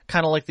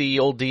 Kind of like the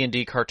old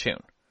D&D cartoon,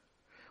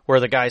 where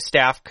the guy's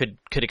staff could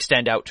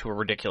extend out to a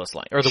ridiculous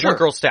length. Or the one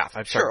girl's staff,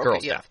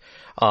 girl's staff.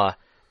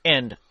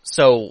 And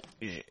so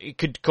it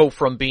could go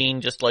from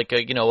being just like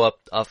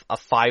a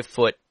 5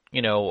 foot,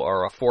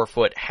 or a 4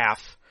 foot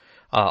half,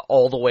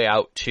 all the way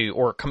out to,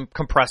 or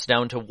compress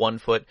down to 1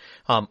 foot,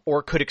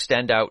 or could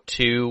extend out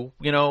to,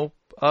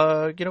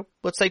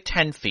 let's say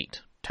 10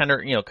 feet. 10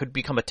 or, could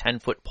become a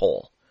 10-foot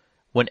pole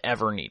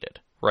whenever needed,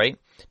 right?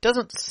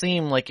 Doesn't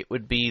seem like it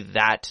would be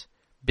that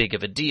big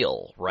of a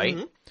deal, right?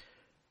 Mm-hmm.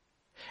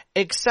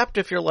 Except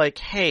if you're like,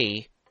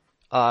 hey,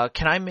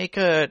 can I make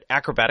an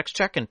acrobatics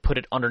check and put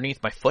it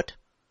underneath my foot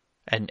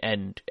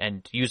and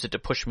use it to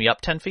push me up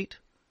 10 feet?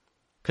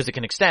 Because it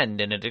can extend,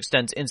 and it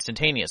extends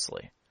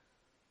instantaneously,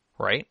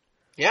 right?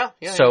 Yeah.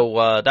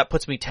 So that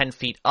puts me 10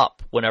 feet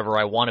up whenever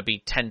I want to be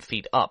 10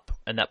 feet up,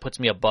 and that puts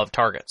me above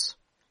targets.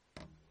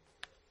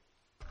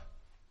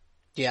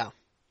 Yeah.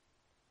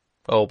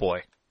 Oh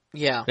boy.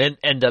 Yeah.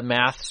 And the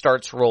math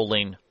starts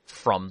rolling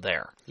from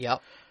there.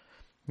 Yep.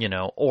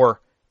 Or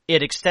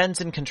it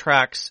extends and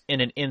contracts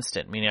in an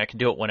instant, meaning I can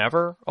do it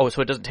whenever. Oh,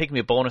 so it doesn't take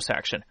me a bonus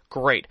action.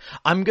 Great.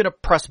 I'm going to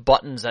press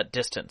buttons at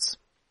distance.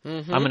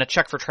 Mm-hmm. I'm going to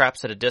check for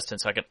traps at a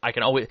distance. I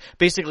can always,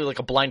 basically like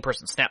a blind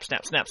person, snap,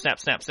 snap, snap, snap,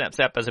 snap, snap,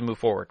 snap as I move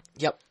forward.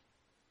 Yep.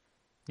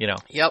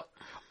 Yep.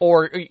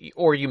 Or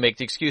you make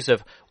the excuse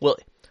of, well,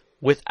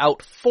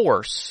 without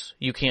force,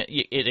 you can't,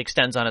 it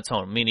extends on its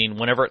own, meaning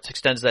whenever it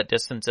extends that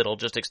distance, it'll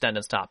just extend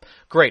and stop.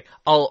 Great.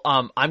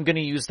 I'm going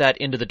to use that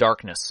into the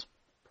darkness.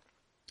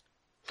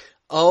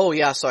 Oh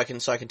yeah, so I can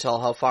tell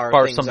how far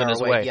things something are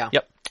is away. Yeah.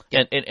 Yep.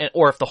 And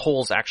or if the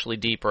hole's actually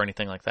deep or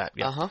anything like that.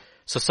 Yeah. Uh-huh.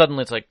 So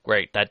suddenly it's like,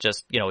 great, that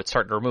just, it's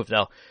starting to remove.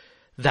 Now,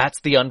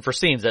 that's the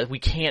unforeseen, that we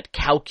can't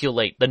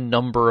calculate the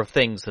number of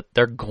things that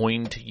they're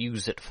going to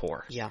use it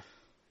for. Yeah.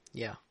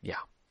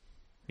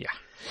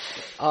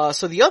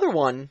 So the other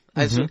one,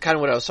 as kind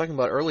of what I was talking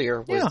about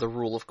earlier, was the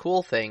rule of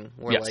cool thing,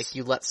 where like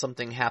you let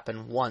something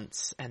happen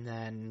once, and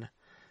then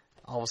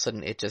all of a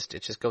sudden it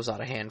just goes out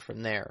of hand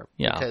from there.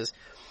 Yeah. Because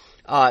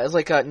it's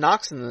like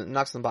Knox in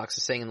the box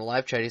is saying in the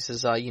live chat, he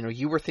says,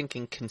 you were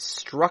thinking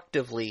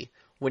constructively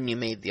when you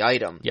made the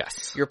item.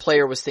 Yes. Your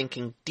player was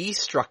thinking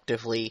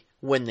destructively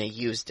when they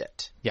used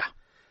it. Yeah.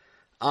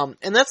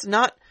 And that's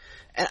not,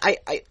 and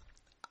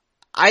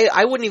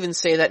I wouldn't even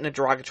say that in a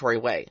derogatory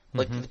way.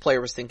 Like the player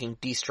was thinking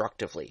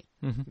destructively.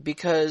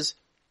 Because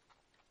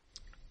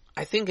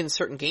I think in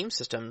certain game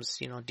systems,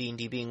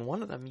 D&D being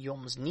one of them, you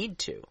almost need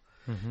to.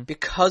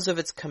 Because of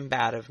its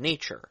combative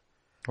nature.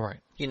 Right.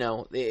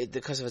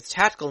 Because of its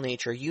tactical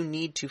nature, you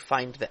need to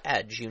find the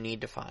edge. You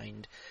need to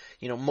find,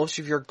 most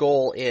of your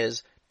goal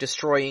is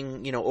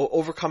destroying,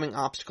 overcoming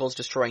obstacles,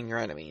 destroying your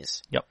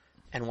enemies. Yep.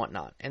 And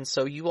whatnot. And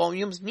so you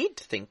almost need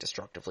to think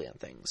destructively on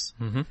things.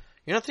 Mm-hmm.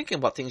 You're not thinking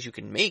about things you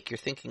can make. You're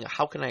thinking,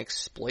 how can I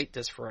exploit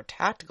this for a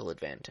tactical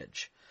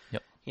advantage?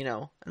 Yep.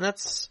 And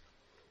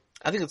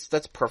I think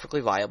that's perfectly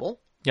viable.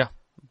 Yeah.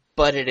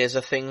 But it is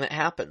a thing that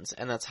happens,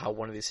 and that's how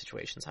one of these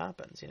situations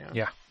happens,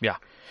 Yeah.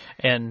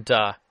 And,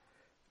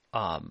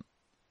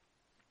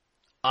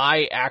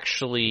 I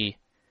actually,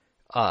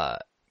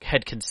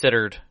 had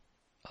considered,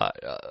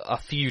 a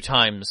few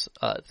times,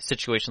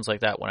 situations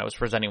like that when I was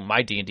presenting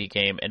my D&D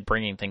game and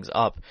bringing things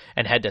up,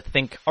 and had to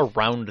think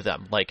around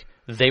them. Like,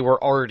 they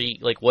were already,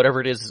 like,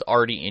 whatever it is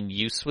already in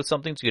use with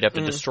something, so you'd have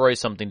to destroy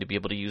something to be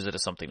able to use it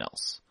as something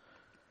else.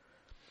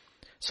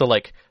 So,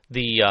 like,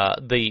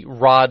 the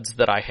rods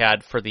that I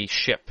had for the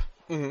ship,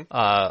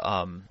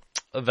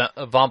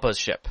 Vampa's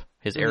ship,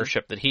 his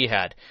airship that he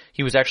had,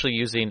 he was actually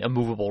using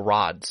immovable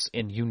rods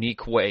in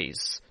unique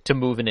ways to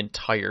move an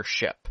entire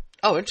ship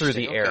through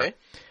the air. Okay.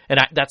 And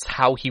that's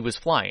how he was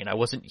flying.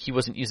 He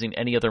wasn't using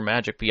any other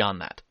magic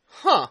beyond that.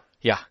 Huh.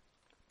 Yeah.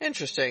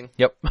 Interesting.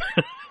 Yep.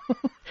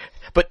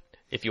 But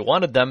if you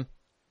wanted them,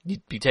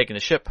 you'd be taking the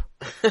ship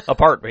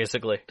apart,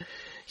 basically.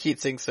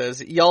 Heatsink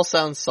says, y'all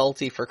sound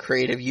salty for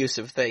creative use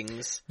of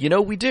things.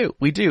 We do.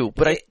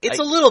 But it's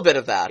a little bit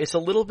of that. It's a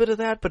little bit of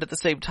that, but at the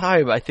same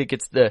time, I think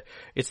it's that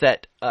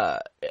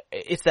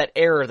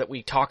error that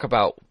we talk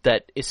about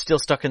that is still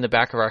stuck in the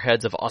back of our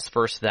heads of us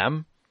versus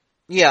them.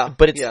 Yeah.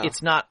 But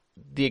it's not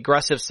the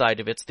aggressive side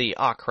of it, it's the,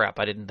 crap,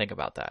 I didn't think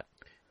about that.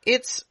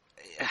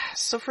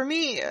 So for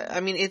me,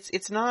 I mean,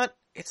 it's not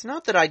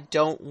that I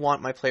don't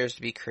want my players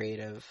to be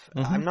creative.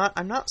 I'm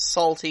not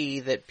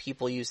salty that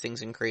people use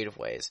things in creative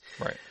ways.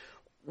 Right.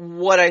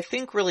 What I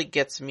think really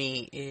gets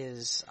me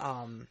is,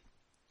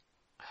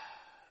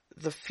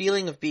 the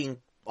feeling of being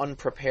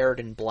unprepared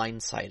and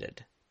blindsided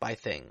by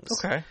things.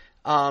 Okay.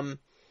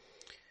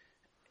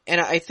 And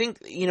I think,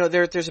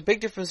 there's a big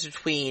difference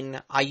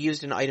between I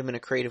used an item in a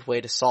creative way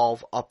to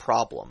solve a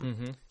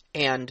problem.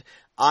 And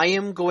I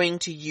am going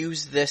to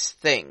use this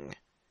thing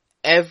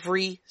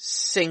every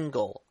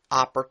single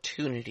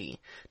opportunity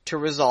to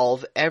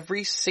resolve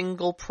every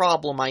single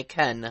problem I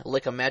can,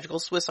 like a magical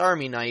Swiss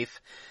Army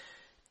knife,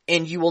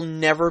 and you will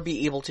never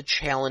be able to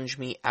challenge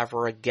me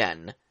ever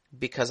again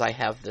because I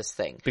have this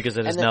thing. Because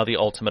it is now the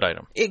ultimate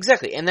item.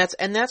 Exactly, and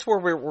that's where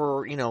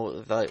we're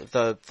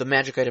the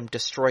magic item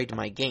destroyed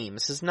my game.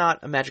 This is not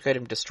a magic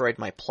item destroyed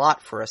my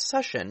plot for a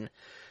session.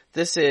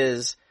 This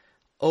is,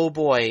 oh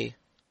boy,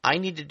 I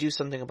need to do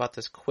something about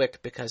this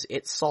quick because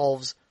it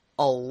solves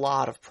a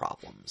lot of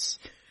problems.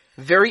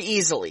 Very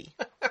easily.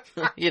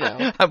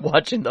 I'm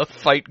watching the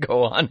fight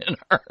go on in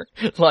our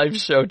live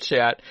show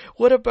chat.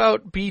 What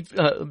about be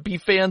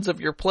fans of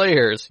your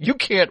players? You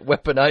can't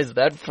weaponize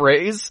that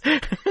phrase.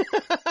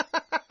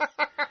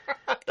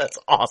 That's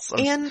awesome.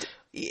 And,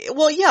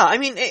 well, yeah, I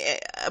mean,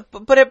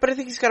 but I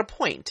think he's got a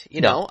point,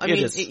 you know? I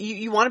mean,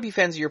 you want to be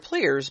fans of your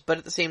players, but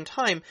at the same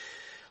time,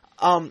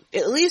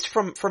 at least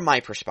from my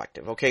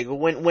perspective, okay,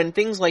 when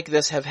things like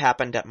this have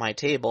happened at my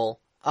table,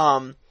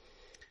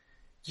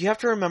 you have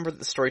to remember that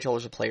the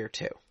storyteller's a player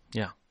too.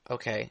 Yeah.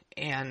 Okay.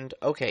 And,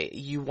 okay,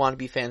 you want to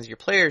be fans of your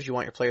players, you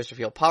want your players to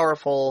feel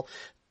powerful,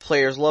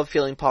 players love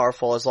feeling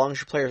powerful, as long as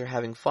your players are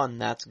having fun,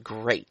 that's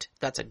great.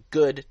 That's a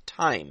good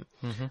time.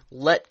 Mm-hmm.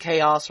 Let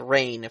chaos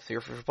reign if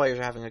your players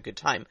are having a good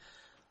time.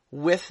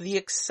 With the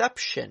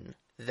exception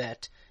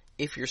that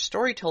if your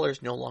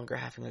storyteller's no longer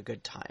having a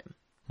good time,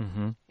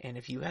 mm-hmm. and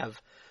if you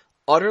have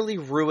utterly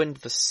ruined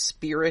the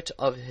spirit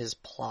of his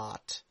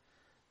plot,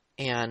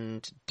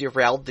 and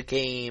derailed the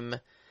game,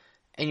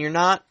 and you're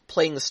not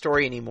playing the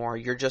story anymore,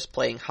 you're just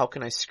playing how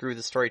can I screw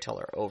the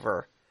storyteller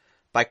over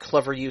by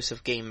clever use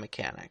of game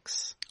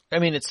mechanics. I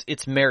mean,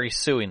 it's Mary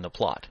suing the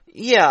plot.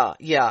 Yeah.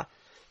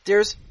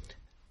 There's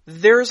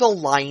a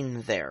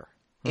line there.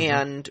 Mm-hmm.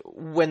 And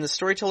when the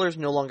storyteller is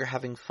no longer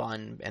having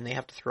fun, and they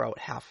have to throw out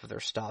half of their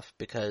stuff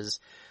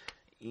because,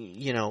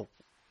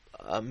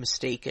 a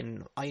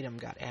mistaken item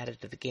got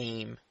added to the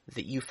game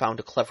that you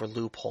found a clever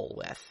loophole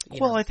with.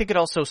 Well, I think it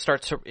also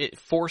it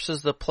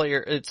forces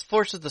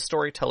the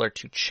storyteller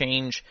to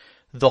change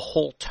the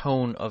whole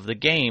tone of the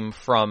game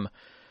from,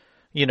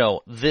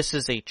 this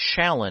is a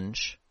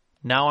challenge.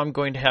 Now I'm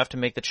going to have to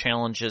make the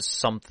challenges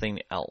something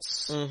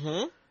else.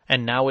 Mm-hmm.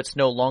 And now it's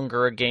no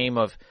longer a game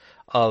of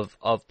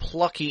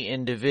plucky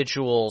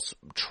individuals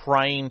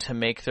trying to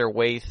make their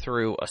way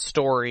through a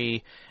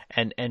story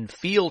and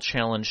feel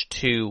challenged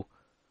to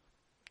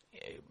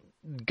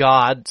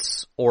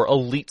gods or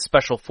elite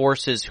special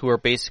forces who are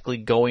basically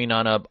going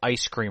on a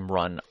ice cream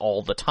run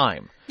all the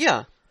time.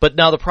 Yeah. But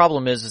now the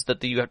problem is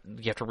that you have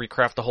to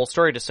recraft the whole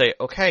story to say,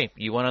 okay,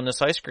 you went on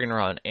this ice cream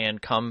run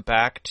and come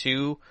back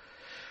to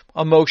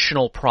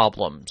emotional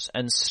problems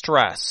and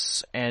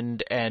stress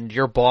and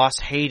your boss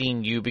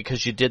hating you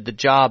because you did the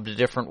job a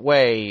different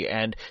way.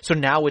 And so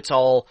now it's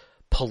all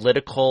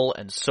political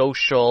and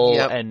social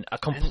and a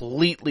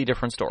completely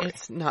different story.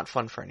 It's not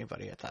fun for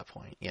anybody at that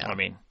point. Yeah. I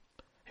mean,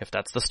 if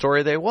that's the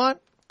story they want,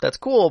 that's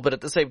cool. But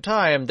at the same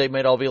time, they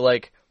might all be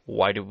like,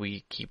 why do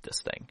we keep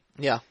this thing?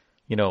 Yeah.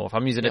 If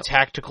I'm using a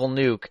tactical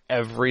nuke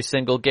every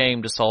single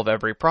game to solve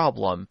every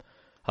problem,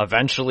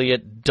 eventually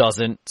it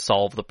doesn't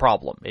solve the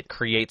problem. It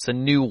creates a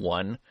new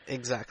one.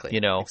 Exactly.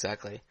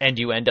 Exactly. And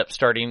you end up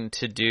starting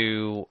to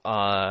do,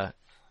 I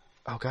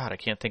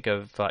can't think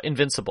of,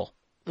 Invincible.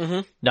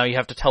 Mm-hmm. Now you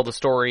have to tell the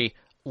story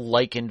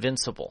like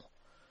Invincible.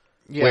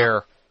 Yeah.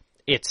 Where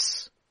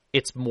it's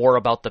more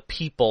about the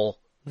people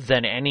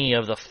than any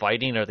of the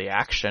fighting or the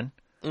action.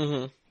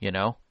 Mm-hmm.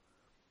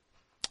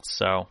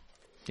 So,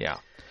 yeah.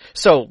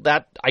 So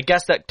I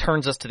guess that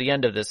turns us to the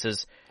end of this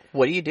is,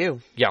 what do you do?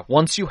 Yeah,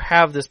 once you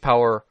have this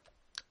power,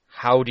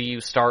 how do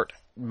you start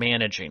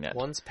managing it?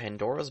 Once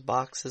Pandora's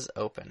box is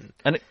open.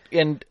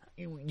 And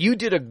you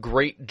did a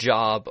great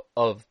job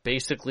of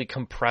basically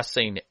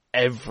compressing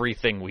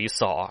everything we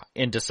saw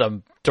into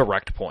some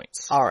direct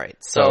points. All right.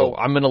 So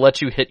I'm going to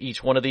let you hit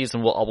each one of these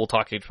and we'll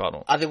talk each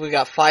one. I think we've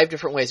got 5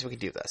 different ways we can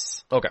do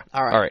this. Okay.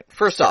 All right.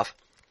 First off,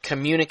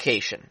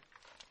 communication.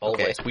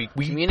 Always. Okay.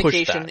 We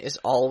communication is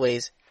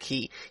always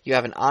key. You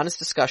have an honest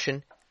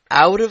discussion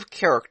out of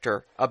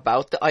character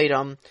about the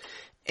item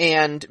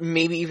and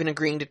maybe even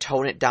agreeing to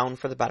tone it down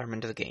for the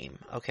betterment of the game.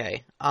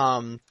 Okay.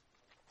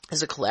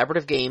 As a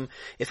collaborative game,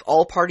 if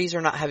all parties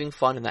are not having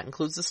fun, and that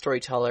includes the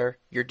storyteller,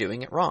 you're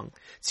doing it wrong.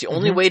 It's the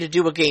only way to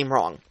do a game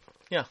wrong.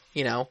 Yeah.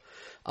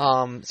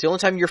 It's the only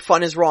time your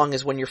fun is wrong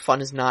is when your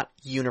fun is not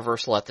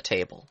universal at the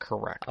table.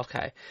 Correct.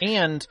 Okay.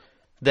 And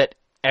that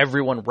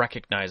everyone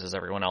recognizes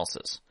everyone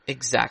else's.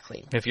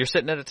 Exactly. If you're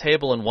sitting at a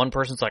table and one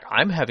person's like,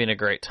 I'm having a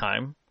great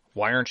time,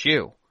 why aren't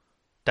you?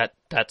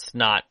 That's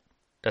not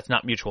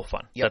mutual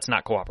fun. Yep. That's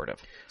not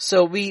cooperative.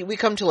 So we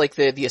come to like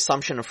the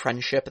assumption of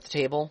friendship at the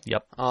table.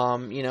 Yep.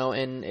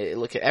 And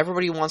look,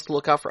 everybody wants to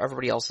look out for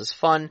everybody else's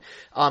fun.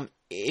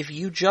 If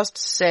you just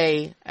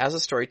say, as a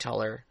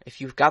storyteller, if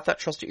you've got that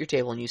trust at your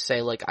table and you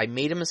say, like, I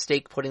made a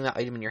mistake putting that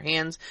item in your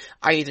hands,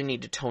 I either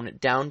need to tone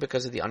it down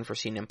because of the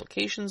unforeseen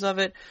implications of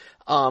it,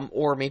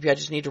 or maybe I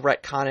just need to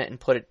retcon it and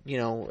put it,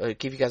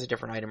 give you guys a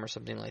different item or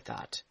something like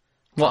that.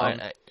 Well,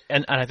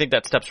 and I think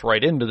that steps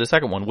right into the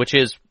second one, which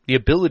is the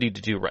ability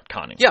to do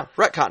retconning. Yeah,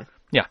 retcon.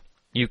 Yeah.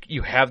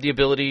 You have the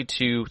ability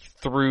to,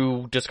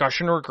 through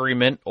discussion or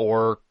agreement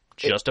or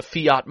just a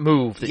fiat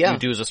move that you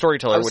do as a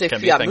storyteller, which can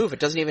be a thing. Move. It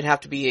doesn't even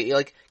have to be,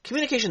 like,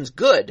 communication's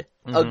good.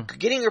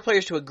 Getting your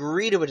players to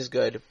agree to it is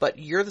good, but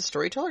you're the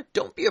storyteller.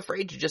 Don't be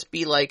afraid to just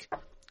be like,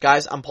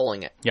 guys, I'm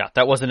pulling it. Yeah,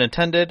 that wasn't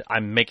intended.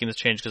 I'm making this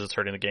change because it's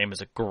hurting the game is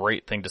a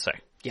great thing to say.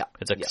 Yeah.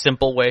 It's a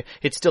simple way.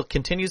 It still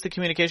continues the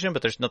communication,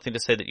 but there's nothing to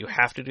say that you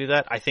have to do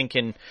that. I think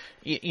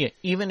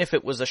even if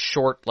it was a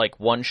short, like,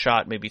 one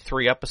shot, maybe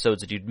 3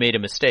 episodes that you'd made a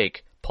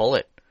mistake, pull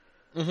it.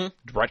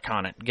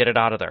 Retcon it. Get it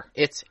out of there.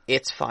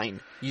 It's fine.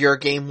 Your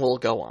game will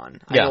go on.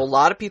 I know a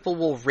lot of people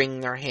will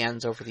wring their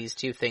hands over these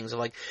two things of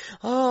like,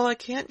 oh, I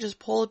can't just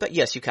pull it back.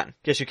 Yes, you can.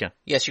 Yes, you can.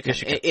 Yes, you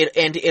can.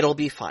 And it'll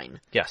be fine.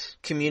 Yes.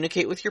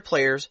 Communicate with your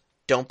players.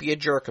 Don't be a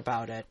jerk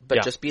about it,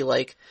 but just be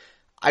like,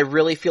 I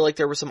really feel like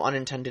there were some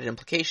unintended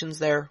implications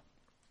there.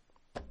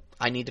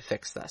 I need to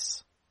fix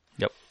this.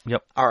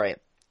 Yep. All right.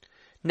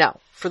 Now,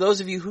 for those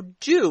of you who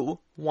do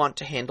want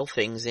to handle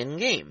things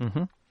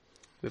in-game,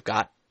 we've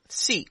got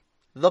C,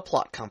 the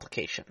plot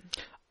complication.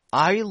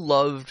 I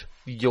loved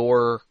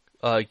your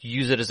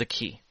use it as a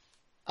key.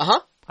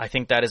 I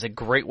think that is a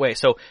great way.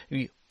 So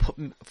you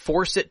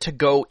force it to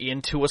go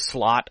into a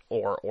slot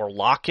or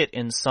lock it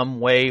in some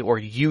way or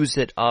use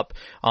it up.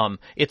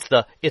 It's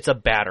a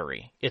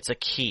battery. It's a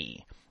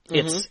key.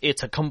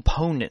 It's a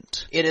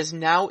component. It is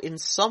now in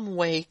some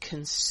way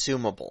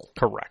consumable.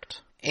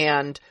 Correct.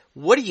 And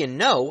what do you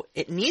know?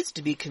 It needs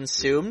to be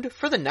consumed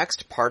for the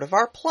next part of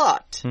our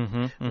plot.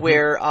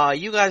 Where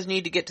you guys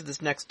need to get to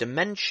this next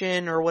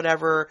dimension or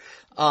whatever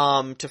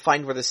to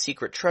find where the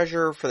secret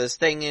treasure for this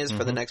thing is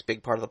for the next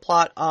big part of the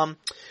plot.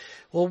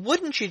 Well,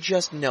 wouldn't you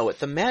just know it?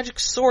 The magic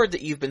sword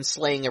that you've been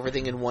slaying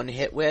everything in one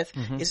hit with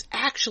is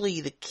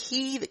actually the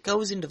key that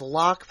goes into the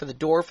lock for the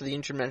door for the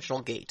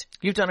interdimensional gate.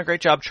 You've done a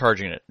great job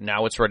charging it.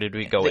 Now it's ready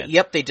to go in.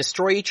 Yep, they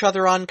destroy each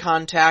other on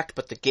contact,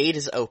 but the gate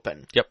is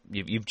open. Yep,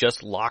 you've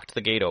just locked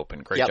the gate open.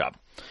 Great job.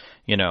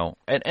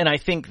 And I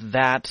think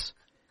that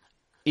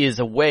is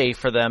a way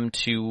for them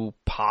to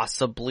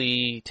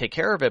possibly take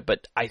care of it,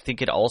 but I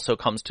think it also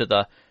comes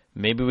to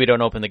maybe we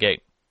don't open the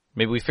gate.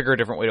 Maybe we figure a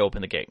different way to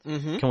open the gate.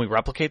 Can we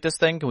replicate this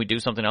thing? Can we do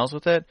something else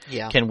with it?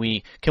 Yeah. Can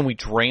we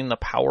drain the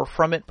power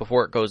from it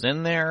before it goes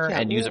in there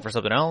and use it for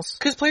something else?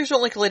 Because players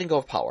don't like letting go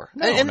of power.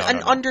 No, and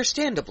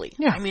understandably.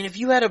 Yeah. I mean, if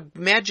you had a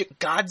magic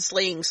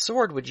god-slaying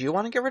sword, would you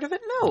want to get rid of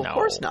it? No, of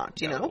course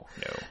not, No.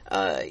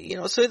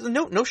 So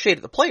no shade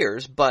at the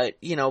players, but,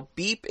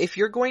 if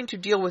you're going to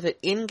deal with it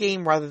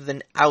in-game rather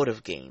than out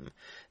of game,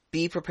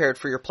 be prepared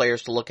for your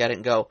players to look at it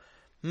and go,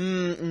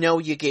 no,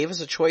 you gave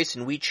us a choice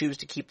and we choose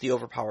to keep the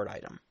overpowered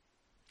item.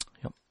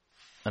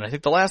 And I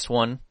think the last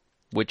one,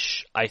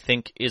 which I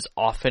think is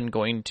probably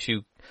going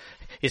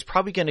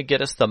to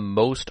get us the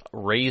most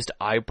raised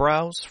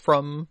eyebrows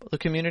from the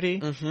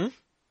community.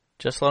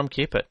 Just let them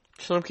keep it.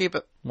 Just let them keep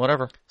it.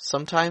 Whatever.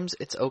 Sometimes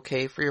it's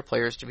okay for your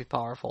players to be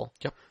powerful.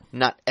 Yep.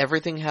 Not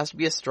everything has to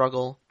be a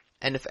struggle.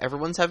 And if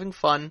everyone's having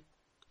fun,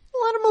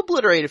 let them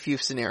obliterate a few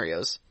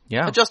scenarios.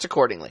 Yeah. Adjust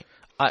accordingly.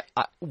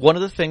 One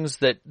of the things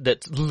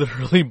that's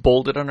literally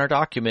bolded on our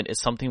document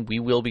is something we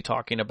will be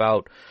talking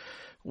about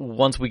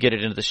once we get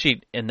it into the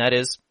sheet, and that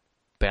is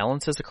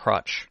balance is a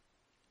crutch.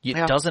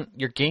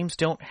 Your games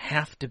don't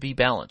have to be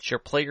balanced. Your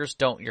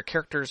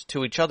characters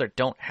to each other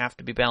don't have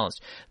to be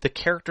balanced. The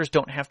characters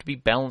don't have to be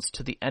balanced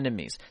to the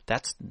enemies.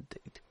 That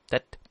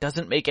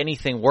doesn't make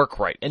anything work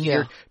right. And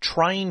you're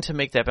trying to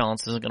make that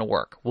balance isn't going to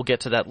work. We'll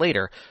get to that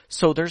later.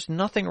 So there's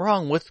nothing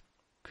wrong with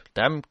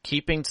them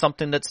keeping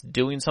something that's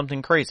doing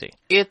something crazy.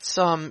 It's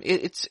a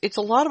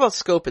lot about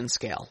scope and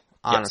scale,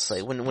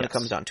 honestly, when it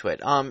comes down to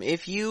it.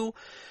 If you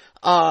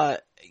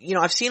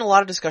I've seen a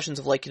lot of discussions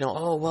of like,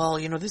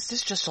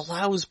 this just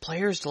allows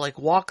players to like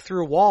walk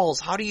through walls.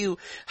 How do you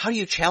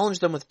challenge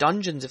them with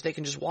dungeons if they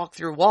can just walk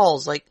through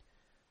walls? Like,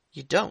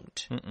 you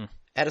don't.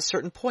 At a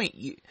certain point,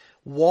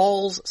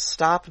 walls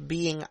stop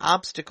being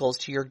obstacles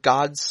to your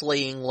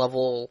god-slaying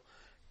level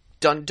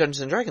Dungeons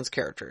and Dragons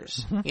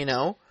characters,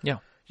 Yeah.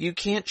 You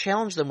can't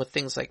challenge them with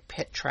things like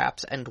pit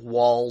traps and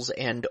walls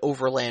and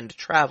overland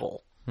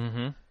travel.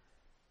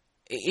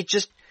 It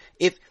just,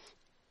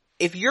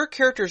 if your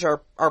characters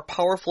are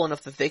powerful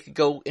enough that they could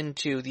go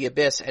into the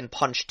abyss and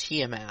punch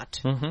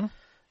Tiamat,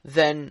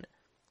 then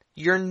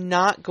you're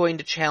not going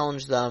to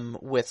challenge them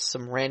with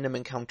some random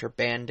encounter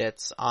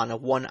bandits on a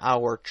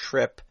 1-hour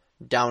trip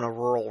down a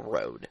rural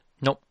road.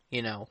 Nope.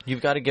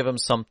 You've got to give them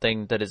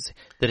something that is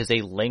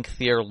a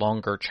lengthier,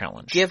 longer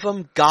challenge. Give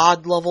them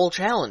god-level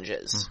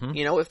challenges.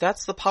 If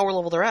that's the power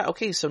level they're at,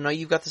 okay, so now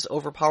you've got this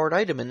overpowered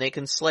item and they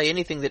can slay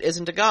anything that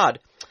isn't a god.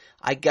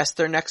 I guess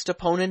their next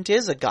opponent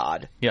is a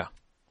god. Yeah.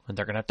 And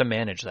they're going to have to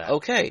manage that.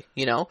 Okay,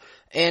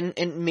 and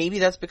maybe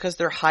that's because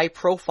they're high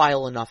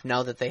profile enough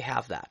now that they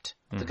have that.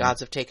 The gods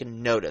have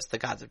taken notice. The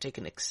gods have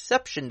taken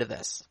exception to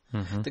this.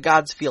 The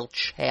gods feel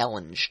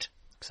challenged.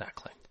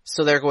 Exactly.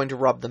 So they're going to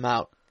rub them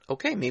out.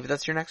 Okay, maybe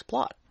that's your next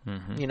plot.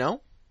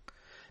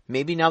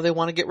 Maybe now they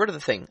want to get rid of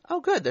the thing.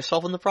 Oh, good. They're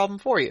solving the problem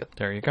for you.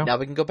 There you go. Now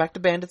we can go back to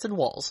bandits and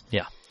walls.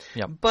 Yeah.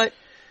 Yeah. But,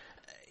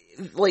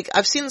 like,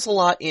 I've seen this a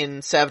lot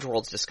in Savage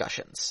Worlds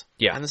discussions.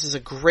 Yeah. And this is a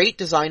great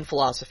design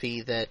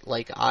philosophy that,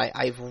 like,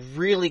 I've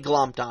really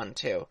glomped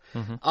onto.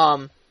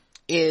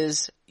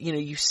 Is, you know,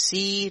 you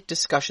see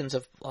discussions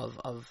of,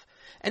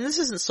 and this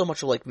isn't so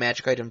much of, like,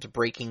 magic items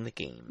breaking the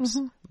games,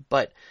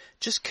 but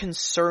just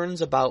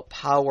concerns about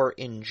power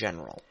in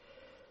general.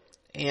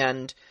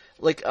 And,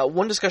 like,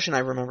 one discussion I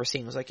remember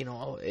seeing was like, you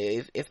know,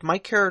 if my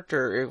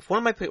character, if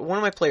one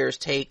of my players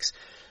takes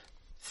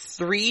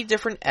 3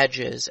 different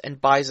edges and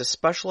buys a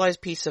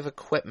specialized piece of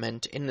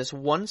equipment in this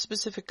one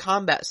specific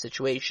combat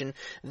situation,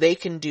 they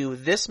can do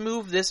this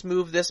move, this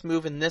move, this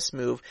move, and this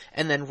move,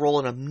 and then roll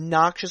an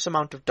obnoxious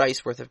amount of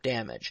dice worth of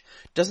damage.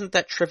 Doesn't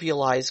that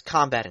trivialize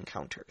combat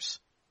encounters?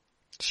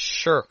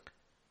 Sure.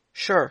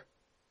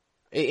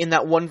 In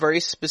that one very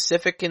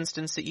specific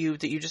instance that you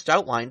just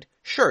outlined,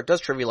 sure, it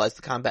does trivialize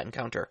the combat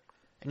encounter.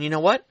 And you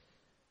know what?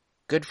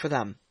 Good for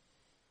them.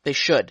 They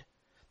should.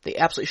 They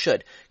absolutely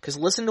should. Because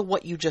listen to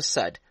what you just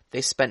said.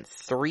 They spent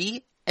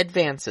 3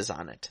 advances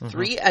on it.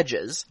 3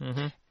 edges.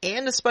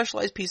 And a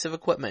specialized piece of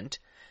equipment.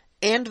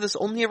 And this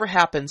only ever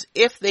happens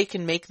if they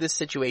can make this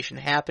situation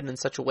happen in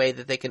such a way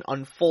that they can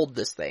unfold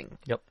this thing.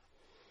 Yep.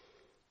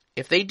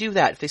 If they do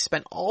that, if they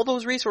spend all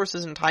those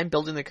resources and time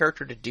building the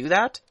character to do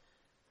that,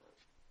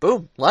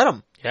 boom, let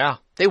them. Yeah.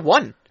 They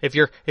won. If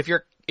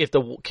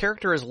the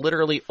character is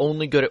literally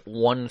only good at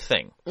one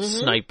thing,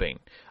 sniping,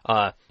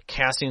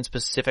 casting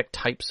specific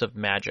types of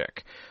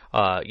magic,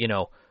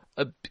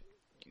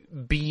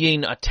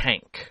 being a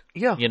tank,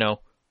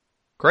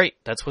 great.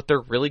 That's what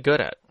they're really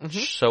good at.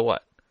 So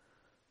what?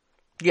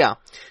 Yeah.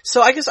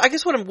 So I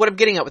guess what I'm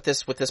getting at with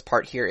this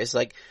part here is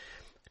like,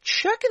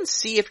 check and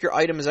see if your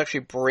item is actually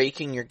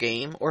breaking your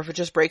game, or if it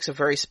just breaks a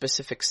very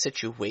specific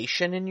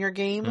situation in your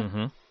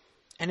game.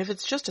 And if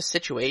it's just a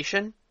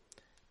situation,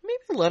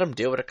 maybe let them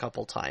do it a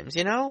couple times,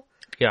 you know?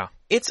 Yeah.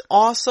 It's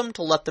awesome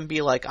to let them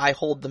be like, I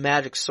hold the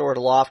magic sword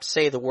aloft,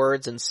 say the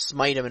words, and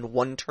smite him, and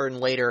 1 turn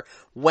later,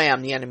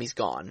 wham, the enemy's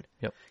gone.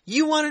 Yep.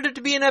 You wanted it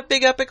to be a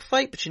big epic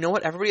fight, but you know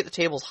what? Everybody at the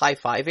table's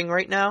high-fiving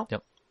right now.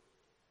 Yep.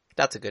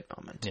 That's a good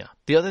moment. Yeah.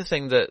 The other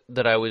thing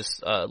that I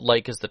always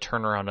like is the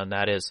turnaround on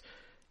that is,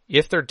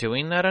 if they're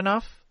doing that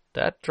enough,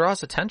 that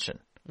draws attention.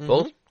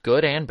 Both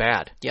good and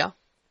bad. Yeah.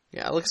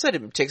 Yeah, like I said,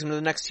 it takes them to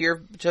the next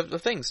tier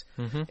of things.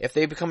 If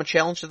they become a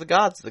challenge to the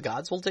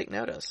gods will take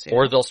notice.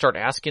 Or they'll start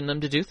asking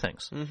them to do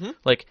things.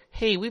 Like,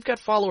 hey, we've got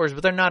followers,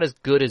 but they're not as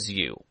good as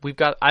you.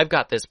 I've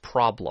got this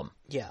problem.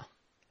 Yeah.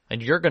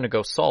 And you're going to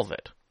go solve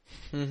it.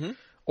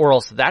 Or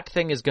else that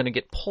thing is going to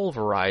get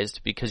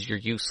pulverized because you're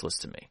useless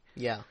to me.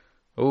 Yeah.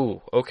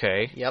 Ooh,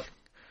 okay. Yep.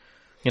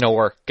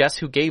 Or guess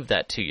who gave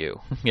that to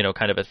you?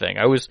 Kind of a thing.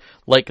 I always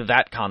like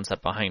that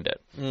concept behind it.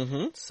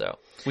 So,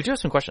 we do have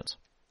some questions.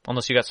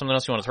 Unless you got something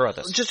else you want to throw at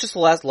this. Just the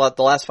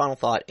last final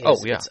thought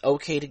is it's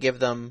okay to give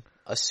them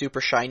a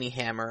super shiny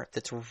hammer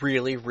that's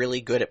really,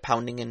 really good at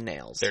pounding in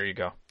nails. There you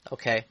go.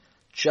 Okay?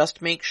 Just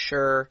make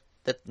sure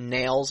that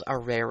nails are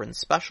rare and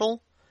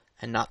special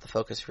and not the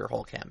focus of your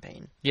whole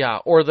campaign. Yeah,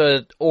 or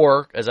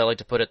as I like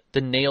to put it, the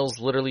nails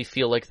literally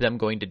feel like them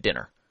going to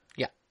dinner.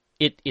 Yeah.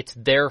 It's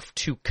there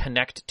to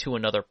connect to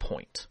another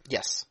point.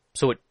 Yes.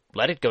 So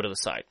let it go to the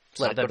side. It's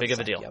not that big of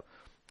a deal. Yep.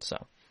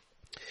 So.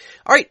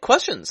 All right,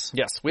 questions.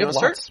 Yes, we have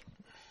lots.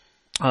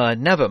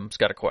 Nevim's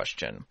got a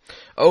question.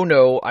 Oh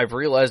no, I've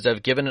realized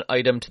I've given an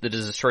item to the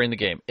destroying the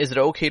game. Is it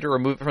okay to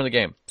remove it from the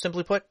game?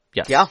 Simply put,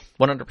 yes. Yeah.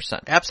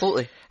 100%.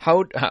 Absolutely.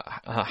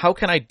 How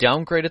can I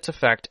downgrade its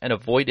effect and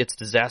avoid its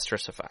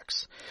disastrous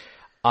effects?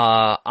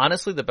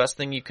 Honestly, the best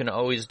thing you can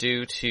always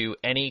do to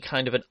any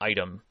kind of an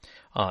item,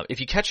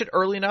 if you catch it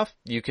early enough,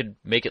 you could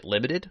make it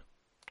limited.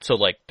 So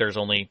like, there's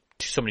only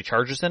so many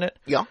charges in it.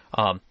 Yeah.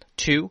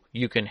 2,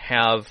 you can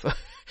have...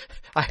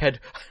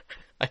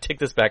 I take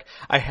this back.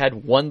 I had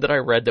one that I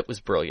read that was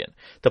brilliant.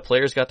 The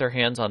players got their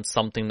hands on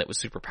something that was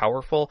super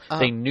powerful.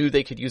 They knew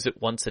they could use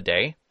it once a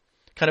day,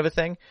 kind of a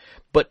thing.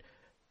 But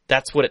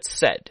that's what it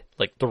said.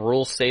 Like, the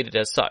rules stated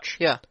as such.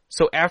 Yeah.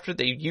 So after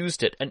they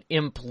used it, an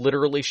imp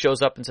literally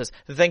shows up and says,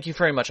 "Thank you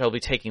very much, I'll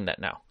be taking that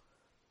now."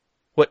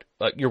 What?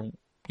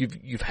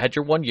 You've had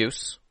your one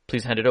use.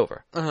 Please hand it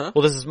over.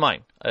 Well, this is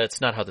mine. It's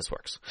not how this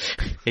works.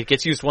 It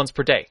gets used once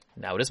per day.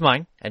 Now it is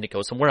mine, and it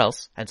goes somewhere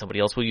else, and somebody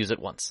else will use it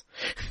once.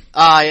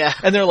 Yeah.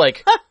 And they're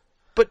like,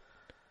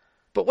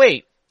 but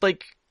wait,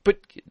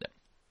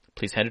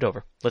 please hand it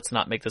over. Let's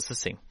not make this a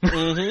scene.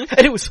 And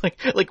it was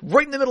like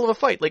right in the middle of a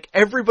fight. Like,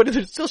 everybody,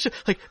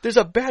 there's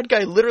a bad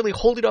guy literally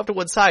holding off to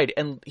one side,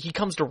 and he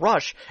comes to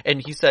rush, and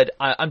he said,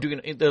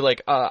 they're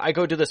like, I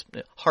go do this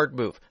hard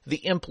move. The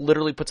imp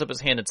literally puts up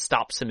his hand and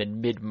stops him in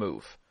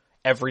mid-move.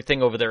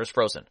 Everything over there is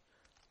frozen.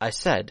 I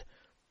said,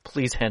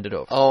 please hand it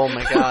over. Oh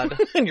my god.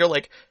 And you're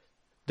like,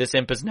 this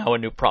imp is now a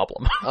new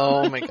problem.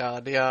 Oh my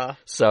god, yeah.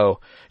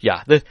 So,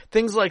 yeah, the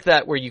things like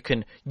that where you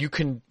can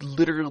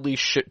literally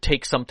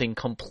take something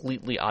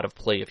completely out of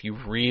play if you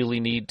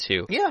really need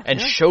to. Yeah. And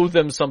show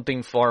them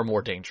something far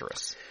more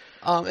dangerous.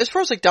 As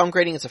far as like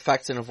downgrading its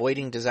effects and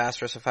avoiding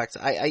disastrous effects,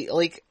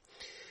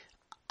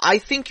 I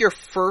think your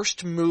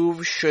first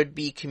move should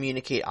be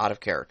communicate out of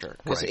character,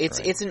 because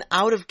it's an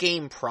out of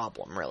game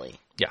problem, really.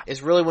 Yeah,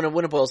 is really when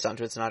it boils down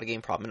to it, it's an out of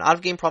game problem. An out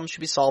of game problem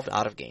should be solved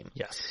out of game.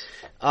 Yes.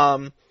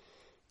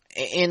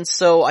 And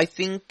so I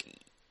think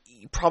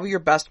probably your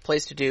best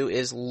place to do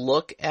is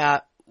look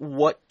at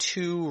what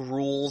two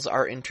rules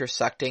are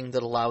intersecting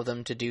that allow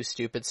them to do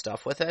stupid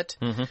stuff with it,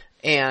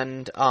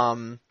 and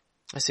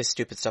I say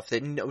stupid stuff. To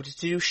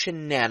do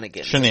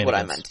shenanigans is what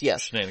I meant.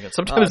 Yes. Shenanigans.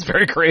 Sometimes it's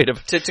very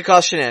creative. To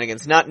cause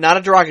shenanigans. Not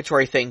a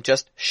derogatory thing,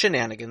 just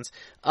shenanigans.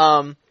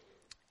 And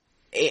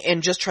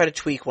just try to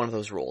tweak one of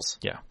those rules.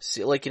 Yeah.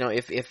 See, like,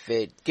 if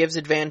it gives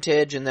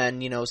advantage and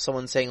then,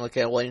 someone's saying, like,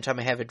 well, anytime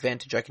I have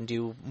advantage, I can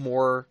do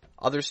more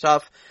other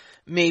stuff.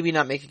 Maybe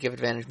not make it give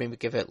advantage, maybe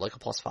give it, like, a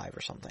 +5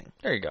 or something.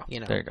 There you go.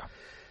 There you go.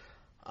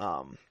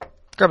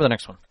 Grab the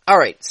next one. All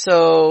right,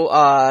 so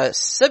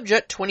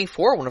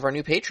Subjet24, one of our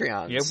new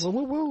Patreons. Yeah,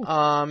 woo.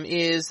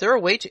 Is there a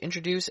way to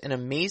introduce an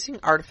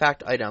amazing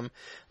artifact item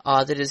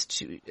that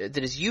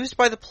is used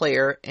by the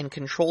player and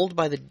controlled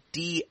by the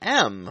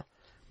DM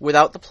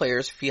without the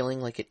players feeling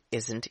like it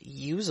isn't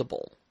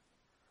usable?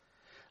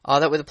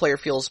 That way the player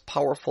feels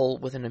powerful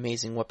with an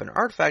amazing weapon or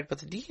artifact, but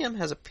the DM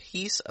has a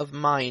peace of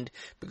mind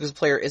because the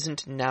player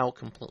isn't now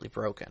completely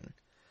broken.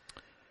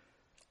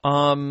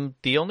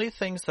 The only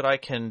things that I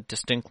can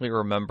distinctly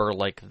remember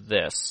like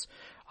this,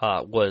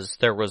 was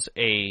there was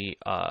a,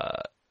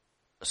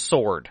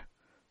 sword,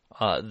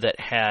 that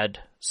had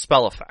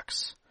spell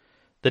effects.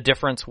 The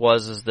difference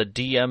was the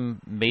DM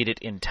made it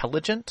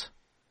intelligent,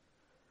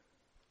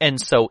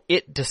 and so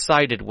it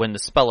decided when the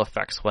spell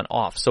effects went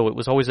off, so it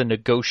was always a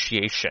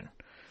negotiation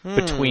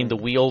between the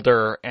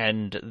wielder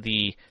and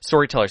the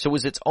storyteller. So it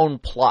was its own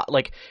plot.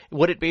 Like,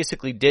 what it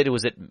basically did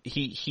was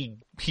he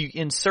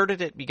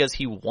inserted it because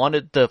he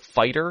wanted the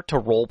fighter to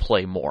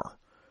roleplay more.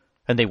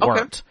 And they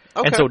weren't.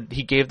 Okay. And so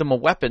he gave them a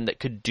weapon that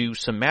could do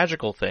some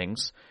magical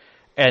things.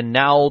 And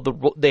now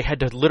they had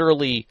to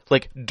literally,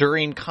 like,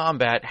 during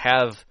combat,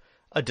 have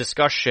a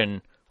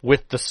discussion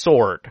with the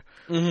sword.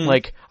 Mm-hmm.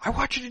 Like, I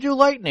want you to do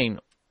lightning.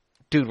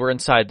 Dude, we're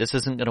inside. This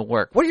isn't going to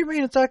work. What do you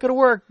mean it's not going to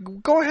work?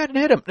 Go ahead and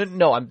hit him.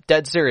 No, I'm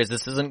dead serious.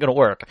 This isn't going to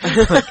work.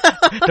 Like,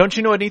 don't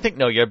you know anything?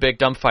 No, you're a big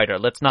dumb fighter.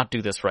 Let's not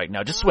do this right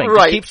now. Just swing.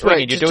 Right, just keep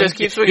swinging. Right. You're just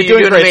keep swinging. You're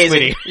doing great, amazing.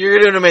 Sweetie. You're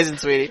doing amazing,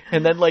 sweetie.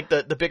 And then, like,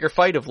 the bigger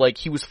fight of, like,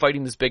 he was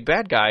fighting this big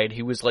bad guy, and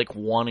he was, like,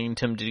 wanting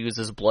him to use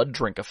his blood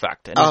drink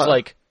effect. And he's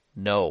like,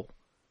 no.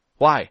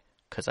 Why?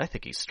 Because I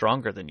think he's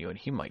stronger than you, and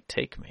he might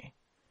take me.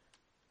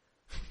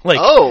 Like,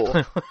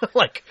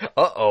 like,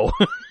 uh-oh.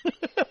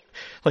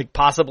 Like,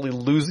 possibly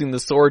losing the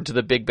sword to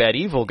the big bad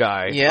evil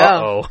guy. Yeah.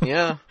 Uh-oh.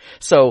 Yeah.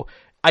 So,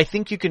 I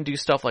think you can do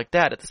stuff like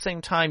that. At the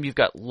same time, you've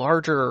got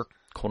larger,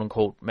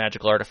 quote-unquote,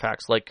 magical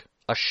artifacts like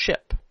a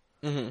ship,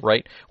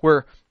 right?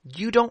 Where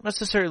you don't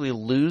necessarily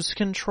lose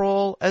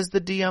control as the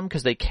DM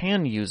because they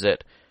can use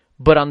it,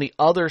 but on the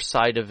other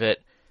side of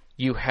it,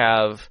 you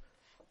have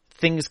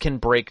things can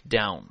break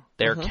down.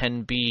 There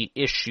can be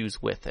issues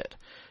with it,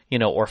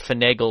 or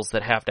finagles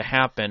that have to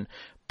happen.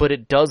 But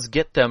it does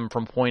get them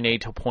from point A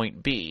to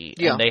point B,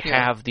 and they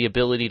have the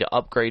ability to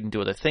upgrade and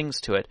do other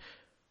things to it.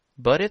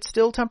 But it's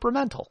still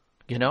temperamental,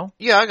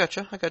 Yeah, I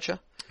gotcha.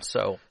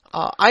 So,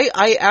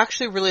 I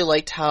actually really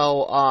liked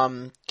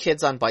how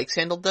Kids on Bikes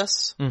handled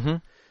this.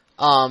 Where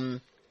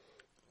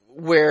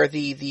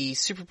the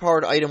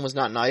superpowered item was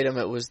not an item;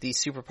 it was the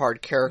superpowered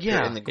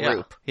character in the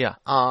group. Yeah.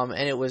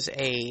 And it was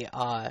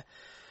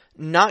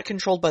not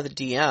controlled by the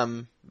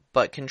DM,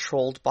 but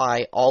controlled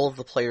by all of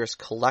the players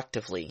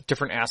collectively.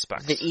 Different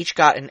aspects. That each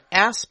got an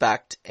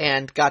aspect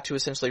and got to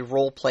essentially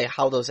role play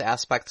how those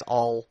aspects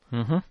all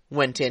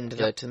went into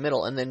the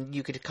middle. And then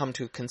you could come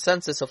to a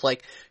consensus of,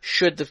 like,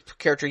 should the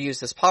character use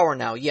this power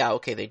now? Yeah,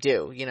 okay, they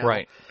do,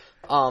 Right.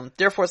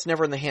 Therefore, it's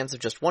never in the hands of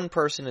just one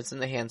person, it's in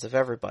the hands of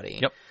everybody.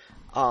 Yep.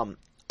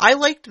 I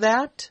liked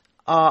that.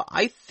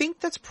 I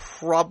think that's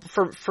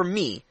for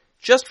me,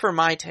 just for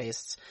my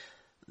tastes,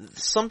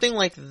 something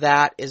like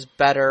that is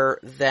better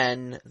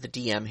than the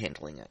DM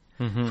handling it.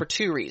 For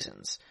two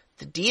reasons.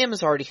 The DM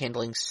is already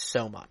handling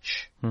so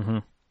much.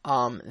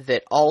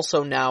 That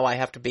also now I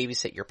have to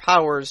babysit your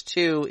powers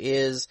too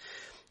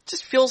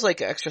just feels like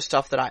extra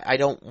stuff that I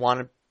don't want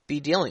to be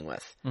dealing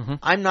with.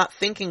 I'm not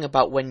thinking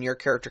about when your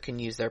character can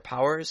use their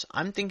powers.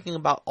 I'm thinking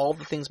about all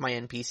the things my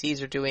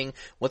NPCs are doing,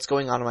 what's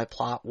going on in my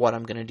plot, what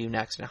I'm going to do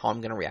next, and how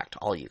I'm going to react to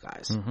all you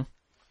guys.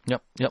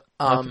 Yep.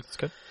 That's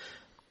good.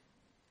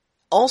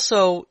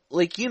 Also,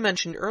 like you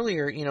mentioned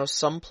earlier,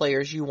 some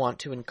players you want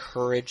to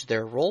encourage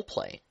their role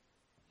play,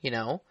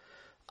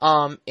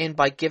 and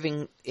by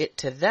giving it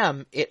to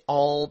them, it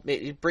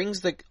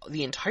brings the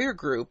entire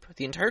group,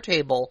 the entire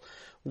table,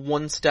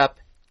 one step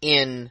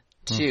in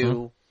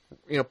to,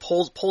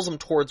 pulls them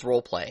towards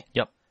role play.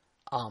 Yep.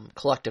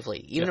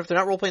 Collectively. Even if they're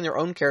not role playing their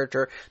own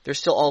character, they're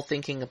still all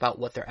thinking about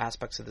what their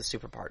aspects of the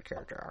superpowered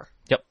character are.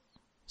 Yep.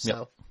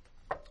 So,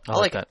 I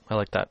like that. I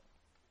like that.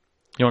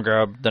 You want to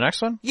grab the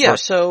next one? Yeah,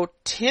 so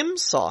Tim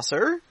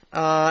Saucer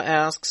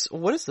asks,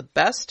 what is the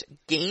best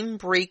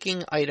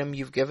game-breaking item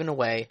you've given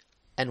away,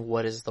 and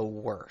what is the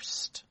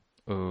worst?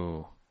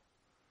 Ooh.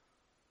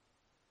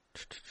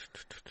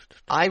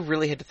 I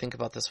really had to think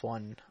about this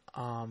one.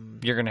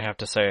 You're gonna have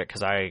to say it,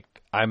 because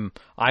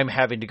I'm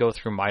having to go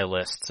through my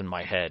lists in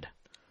my head.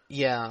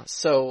 Yeah,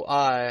 so,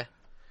 I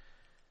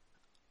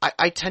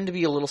tend to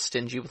be a little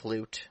stingy with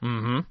loot.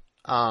 Mm-hmm.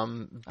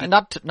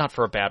 Not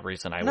for a bad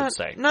reason, I would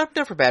say.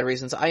 Not for bad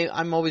reasons.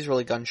 I'm always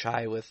really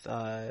gun-shy with,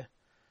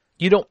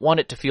 You don't want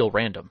it to feel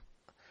random.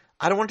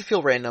 I don't want it to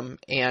feel random,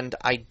 and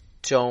I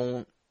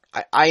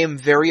am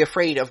very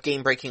afraid of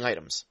game-breaking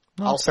items.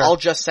 I'll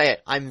just say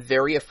it. I'm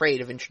very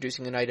afraid of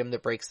introducing an item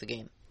that breaks the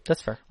game.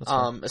 That's fair.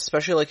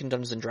 Especially like in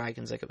Dungeons and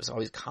Dragons, like it was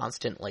always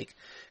constant, like,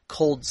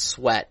 cold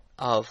sweat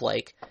of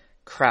like,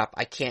 crap,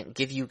 I can't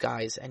give you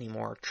guys any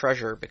more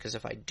treasure because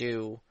if I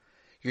do,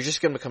 you're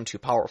just going to become too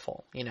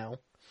powerful, you know?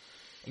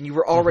 And you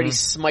were already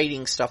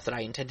smiting stuff that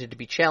I intended to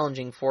be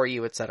challenging for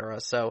you, etc.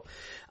 So,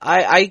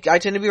 I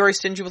tend to be very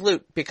stingy with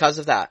loot because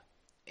of that.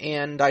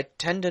 And I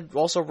tend to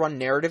also run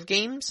narrative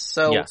games,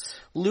 so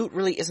loot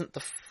really isn't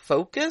the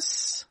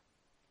focus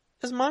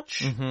as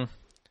much. Mm-hmm.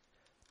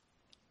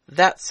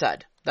 That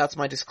said, that's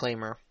my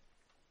disclaimer.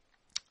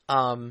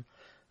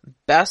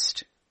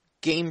 Best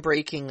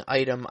game-breaking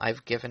item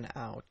I've given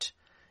out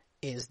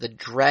is the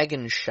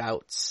dragon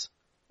shouts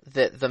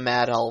that the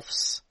Mad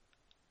Elf's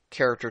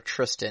character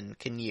Tristan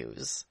can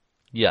use.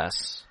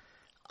 Yes.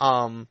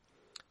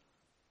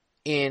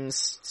 In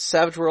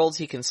Savage Worlds,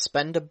 he can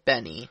spend a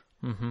Benny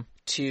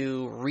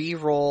to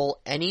re-roll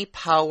any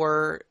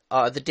power,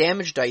 the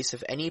damage dice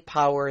of any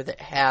power that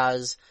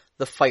has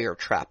the fire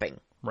trapping.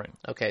 Right.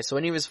 Okay, so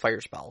any of his fire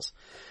spells.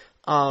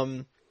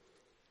 And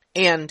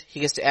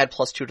he gets to add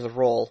 +2 to the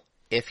roll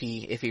if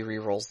he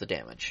re-rolls the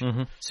damage.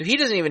 Mm-hmm. So he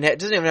doesn't even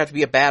have to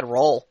be a bad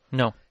roll.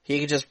 No. He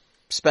can just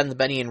spend the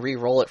Benny and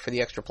re-roll it for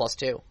the extra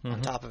 +2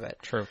 on top of it.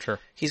 True.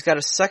 He's got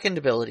a second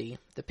ability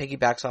that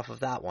piggybacks off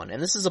of that one.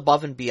 And this is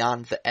above and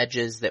beyond the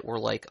edges that were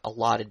like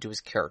allotted to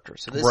his character.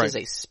 So this is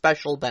a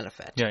special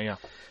benefit. Yeah.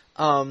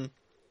 2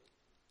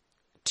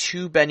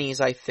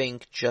 Bennies, I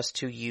think, just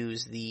to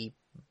use the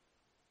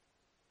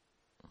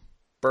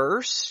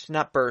blast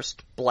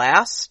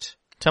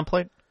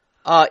template.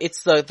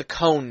 It's the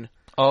cone.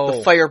 Oh,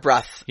 the fire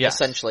breath.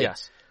 Essentially.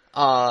 Yes.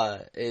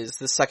 Is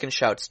the second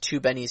shout. It's 2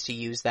 Bennies to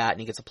use that, and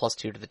he gets a +2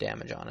 to the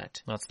damage on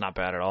it. That's not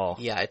bad at all.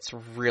 Yeah, it's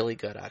really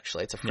good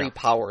actually. It's a free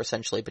power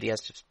essentially, but he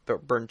has to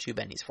burn 2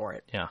 Bennies for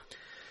it. Yeah.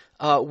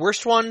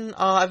 Worst one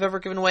I've ever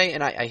given away,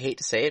 and I hate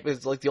to say it, but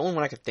it's like the only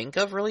one I could think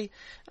of, really.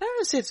 I don't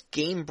want to say it's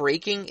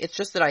game-breaking, it's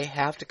just that I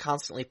have to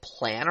constantly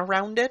plan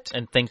around it.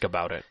 And think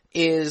about it.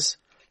 Is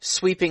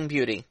Sweeping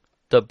Beauty.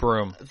 The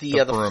broom.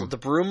 The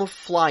broom of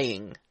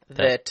flying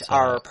that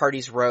our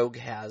party's rogue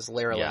has,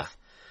 Laralith.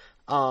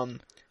 Yeah.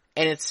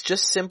 And it's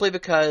just simply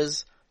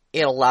because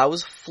it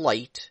allows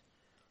flight,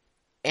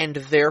 and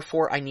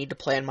therefore I need to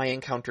plan my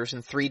encounters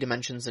in 3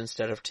 dimensions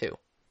instead of 2.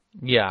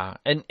 Yeah,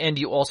 and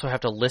you also have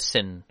to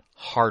listen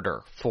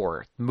harder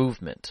for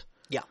movement.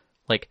 Yeah.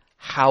 Like,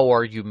 how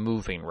are you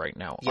moving right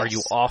now? Yes. Are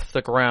you off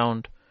the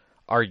ground?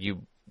 Are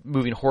you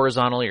moving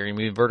horizontally? Are you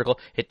moving vertical?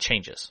 It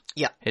changes.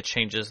 Yeah. It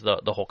changes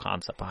the whole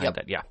concept behind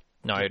it. Yeah.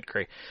 No, I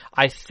agree.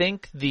 I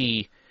think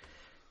the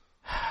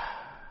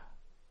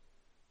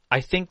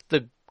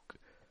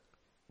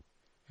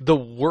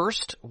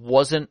worst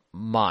wasn't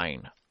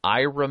mine.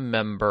 I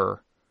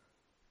remember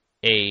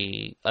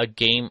a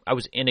game, I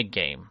was in a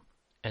game,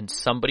 and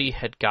somebody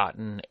had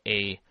gotten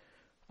a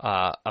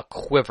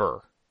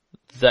quiver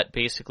that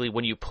basically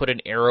when you put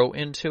an arrow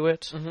into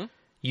it,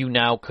 you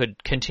now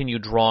could continue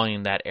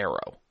drawing that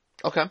arrow.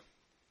 Okay.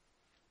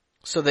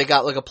 So they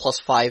got like a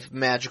 +5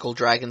 magical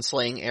dragon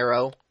slaying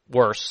arrow?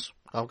 Worse.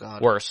 Oh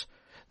god. Worse.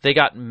 They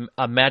got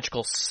a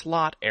magical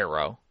slot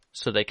arrow,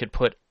 so they could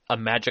put a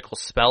magical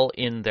spell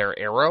in their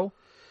arrow.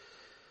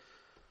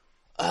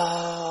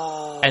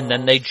 And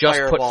then they just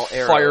put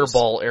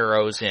fireball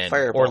arrows in,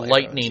 or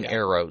lightning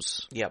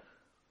arrows. Yep.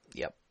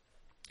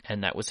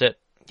 And that was it.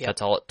 Yep.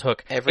 That's all it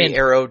took. Every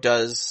arrow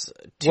does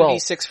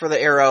 2d6 for the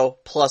arrow,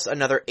 plus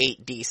another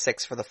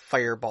 8d6 for the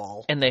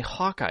fireball. And they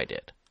Hawkeyed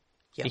it.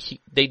 Yeah.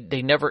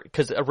 They never,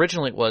 because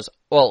originally it was,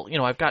 well,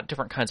 I've got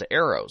different kinds of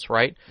arrows,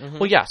 right? Mm-hmm.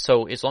 Well, yeah,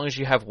 so as long as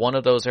you have one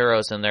of those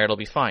arrows in there, it'll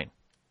be fine.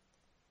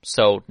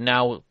 So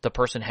now the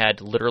person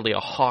had literally a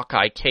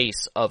Hawkeye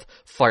case of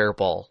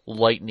fireball,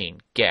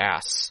 lightning,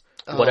 gas,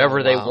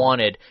 whatever they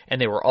wanted,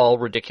 and they were all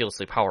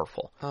ridiculously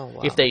powerful. Oh,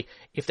 wow. If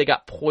they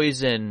got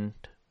poisoned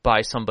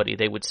by somebody,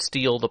 they would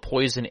steal the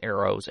poison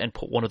arrows and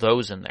put one of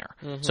those in there.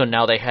 Mm-hmm. So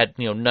now they had,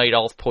 night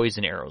elf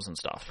poison arrows and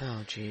stuff.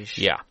 Oh, geez.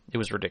 Yeah, it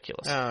was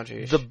ridiculous. Oh,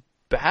 geez. The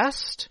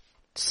best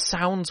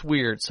sounds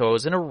weird. So I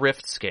was in a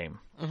Rifts game.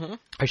 Mm-hmm.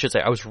 I should say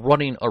I was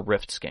running a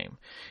Rifts game,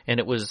 and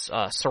it was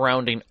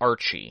surrounding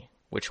Archie,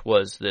 which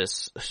was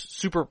this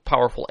super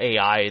powerful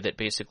AI that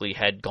basically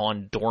had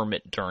gone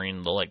dormant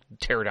during the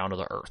teardown of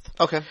the Earth.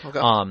 Okay.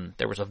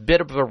 There was a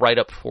bit of a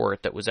write-up for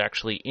it that was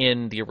actually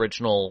in the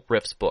original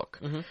Rifts book,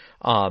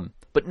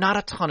 but not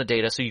a ton of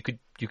data, so you could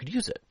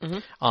use it.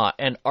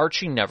 And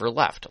Archie never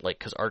left,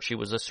 because Archie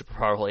was a super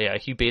powerful AI.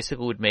 He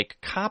basically would make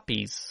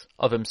copies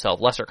of himself,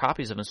 lesser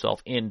copies of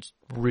himself, in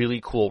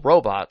really cool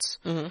robots,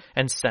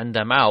 and send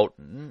them out,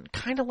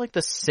 kind of like the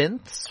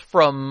synths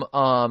from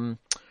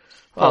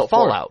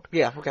Fallout.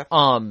 Yeah, okay.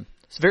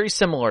 It's very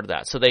similar to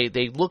that. So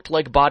they looked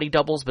like body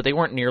doubles, but they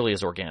weren't nearly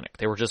as organic.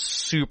 They were just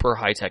super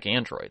high-tech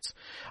androids.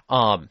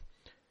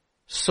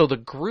 So the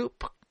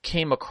group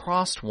came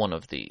across one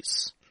of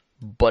these,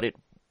 but it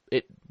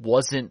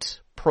wasn't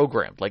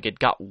programmed. It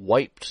got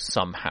wiped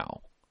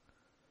somehow.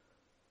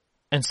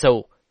 And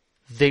so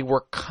they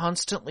were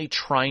constantly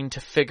trying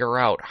to figure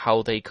out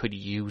how they could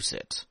use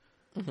it.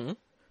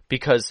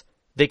 Because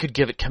they could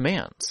give it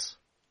commands.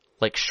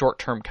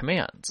 Short-term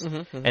commands.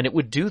 And it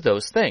would do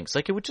those things.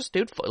 It would just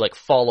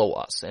follow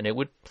us, and it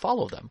would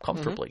follow them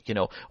comfortably,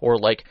 or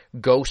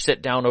go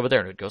sit down over there,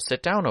 and it would go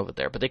sit down over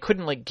there. But they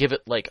couldn't give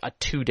it a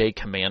 2-day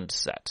command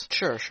set.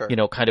 Sure.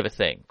 Kind of a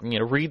thing.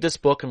 Read this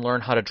book and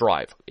learn how to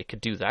drive. It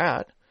could do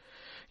that,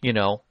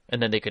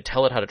 and then they could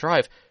tell it how to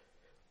drive.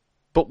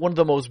 But one of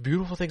the most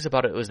beautiful things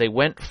about it was they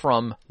went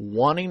from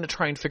wanting to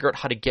try and figure out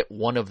how to get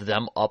one of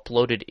them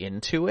uploaded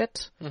into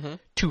it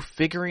to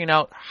figuring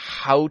out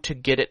how to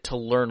get it to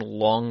learn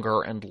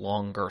longer and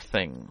longer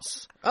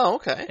things. Oh,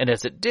 okay. And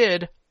as it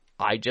did,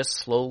 I just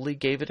slowly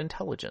gave it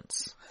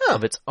intelligence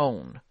of its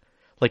own.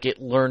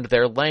 It learned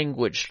their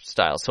language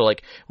style. So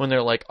when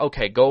they're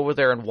okay, go over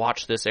there and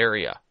watch this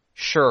area.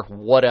 Sure,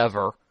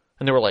 whatever.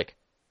 And they were like,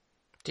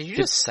 Did you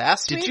just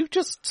sass me? Did you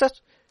just sass?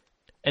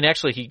 And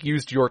actually, he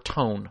used your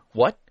tone.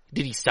 What?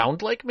 Did he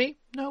sound like me?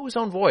 No, his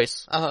own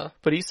voice.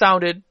 But he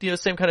sounded,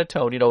 same kind of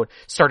tone,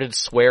 started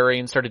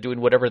swearing, started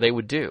doing whatever they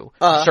would do.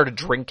 Started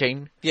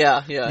drinking.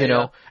 Yeah.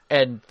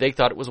 And they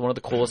thought it was one of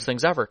the coolest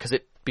things ever, because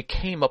it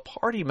became a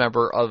party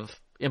member of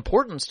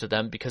importance to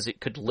them, because it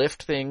could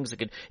lift things,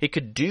 it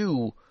could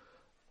do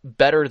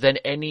better than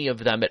any of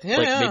them at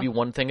maybe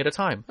one thing at a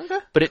time. Okay,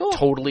 but it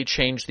totally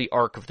changed the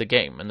arc of the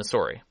game and the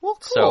story. Well,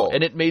 cool.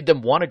 And it made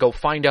them want to go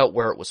find out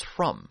where it was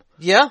from.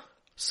 Yeah.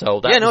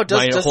 So that was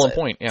my whole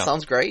point. Yeah.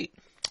 Sounds great.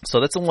 So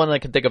that's the one I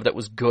can think of that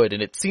was good,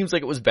 and it seems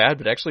like it was bad,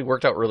 but it actually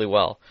worked out really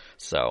well.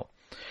 So,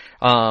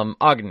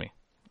 Ogden,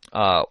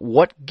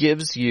 what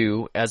gives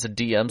you as a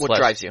DM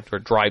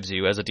drives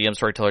you as a DM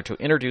storyteller to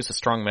introduce a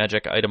strong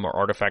magic item or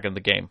artifact in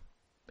the game?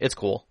 It's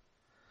cool.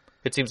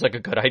 It seems like a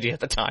good idea at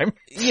the time.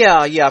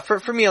 Yeah.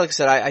 For me, like I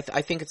said,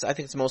 I think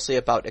it's mostly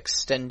about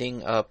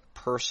extending a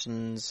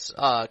person's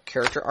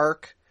character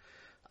arc.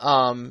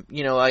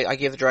 I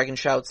gave the dragon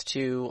shouts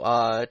to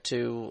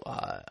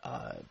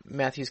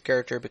Matthew's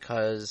character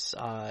because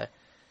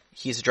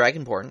he's a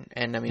dragonborn,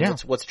 and I mean,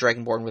 what's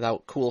dragonborn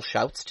without cool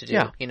shouts to do?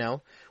 Yeah.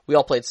 We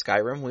all played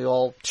Skyrim. We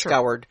all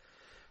scoured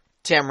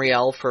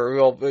Tamriel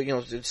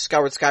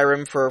scoured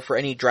Skyrim for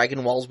any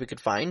dragon walls we could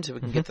find, so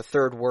we can get the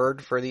third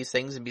word for these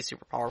things and be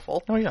super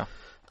powerful. Oh yeah.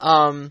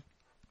 I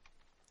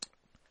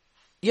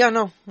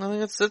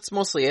think that's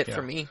mostly it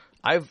for me.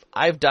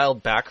 I've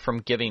dialed back from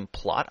giving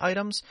plot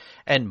items,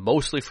 and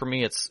mostly for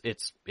me it's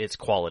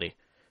quality.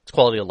 It's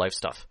quality of life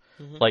stuff.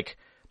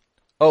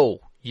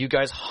 You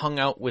guys hung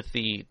out with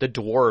the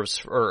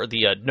dwarves or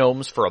the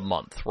gnomes for a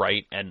month,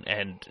 right?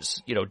 And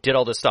did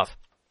all this stuff.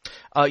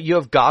 You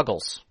have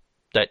goggles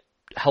that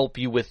help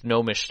you with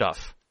gnomish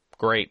stuff.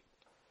 Great.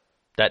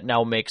 That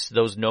now makes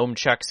those gnome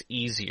checks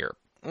easier.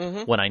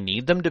 When I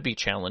need them to be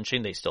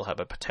challenging, they still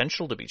have a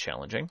potential to be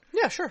challenging.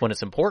 Yeah, sure. When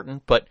it's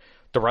important, but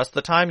the rest of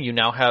the time, you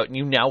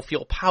now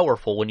feel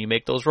powerful when you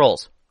make those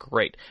rolls.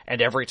 Great.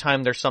 And every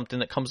time there's something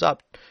that comes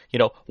up,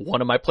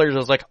 one of my players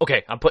was like,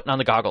 okay, I'm putting on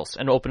the goggles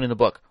and opening the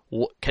book.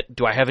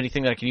 Do I have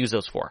anything that I can use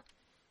those for?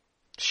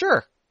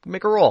 Sure.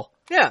 Make a roll.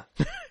 Yeah.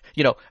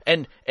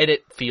 And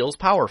it feels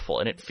powerful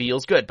and it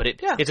feels good, but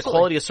it's a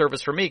quality of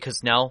service for me,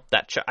 because now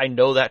I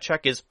know that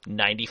check is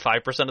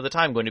 95% of the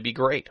time going to be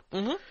great.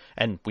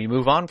 And we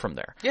move on from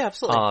there. Yeah,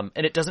 absolutely.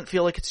 And it doesn't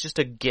feel like it's just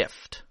a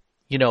gift.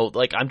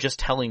 I'm just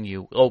telling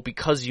you,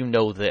 because you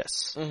know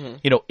this.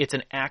 It's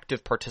an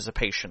active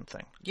participation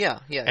thing. Yeah.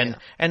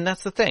 And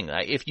that's the thing.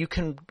 If you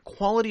can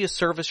quality of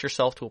service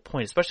yourself to a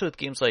point, especially with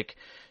games like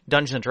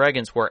Dungeons &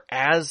 Dragons, where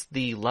as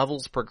the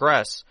levels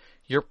progress,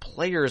 your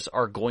players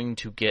are going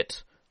to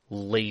get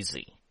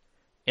lazy.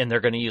 And they're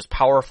going to use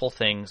powerful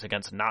things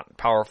against not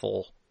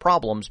powerful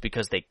problems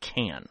because they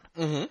can.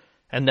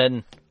 And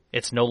then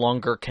it's no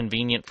longer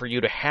convenient for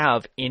you to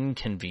have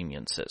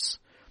inconveniences.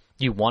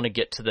 You want to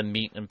get to the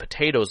meat and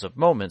potatoes of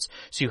moments,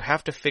 so you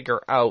have to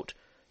figure out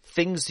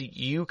things that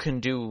you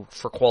can do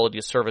for quality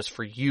of service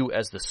for you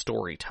as the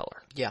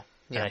storyteller. Yeah.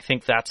 And I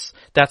think that's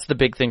the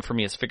big thing for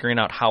me, is figuring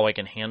out how I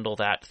can handle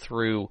that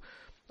through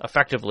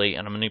effectively,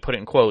 and I'm going to put it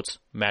in quotes,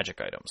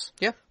 magic items.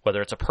 Yeah.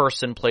 Whether it's a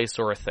person, place,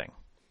 or a thing.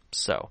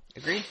 So.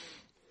 Agreed.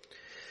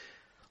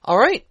 All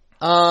right.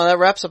 That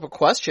wraps up our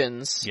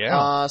questions.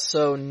 Yeah.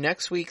 So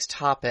next week's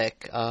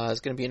topic is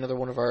going to be another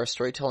one of our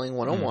Storytelling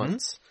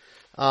 101s.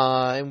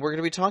 And we're going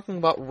to be talking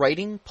about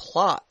writing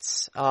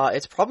plots.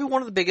 It's probably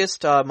one of the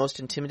biggest, most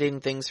intimidating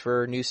things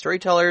for new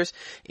storytellers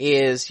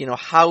is,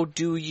 how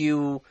do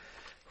you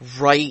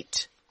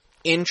write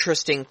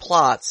interesting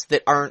plots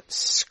that aren't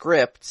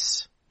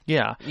scripts?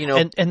 Yeah.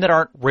 And that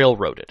aren't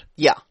railroaded.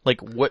 Yeah.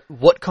 Like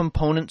what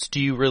components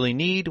do you really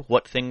need?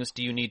 What things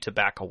do you need to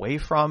back away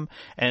from?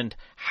 And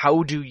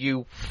how do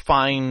you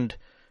find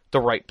the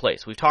right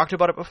place? We've talked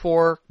about it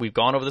before. We've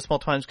gone over this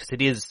multiple times because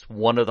it is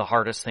one of the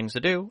hardest things to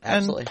do.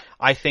 Absolutely. And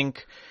I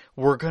think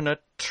we're going to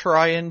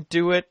try and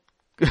do it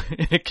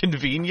in a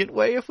convenient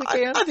way if we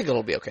can. I think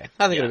it'll be okay.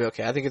 It'll be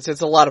okay. I think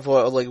it's a lot of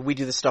like we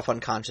do this stuff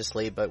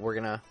unconsciously, but we're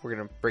gonna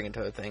bring it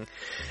to a thing.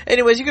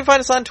 Anyways, you can find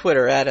us on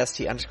Twitter at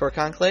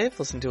 @ST_Conclave.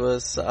 Listen to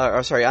us, on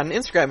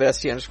Instagram at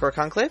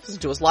ST_Conclave. Listen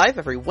to us live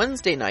every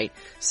Wednesday night,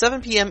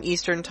 7 p.m.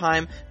 Eastern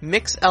Time,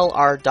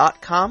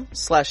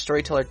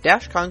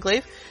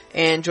 mixlr.com/storyteller-conclave.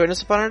 And join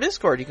us up on our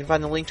Discord. You can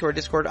find the link to our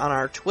Discord on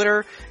our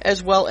Twitter,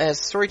 as well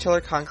as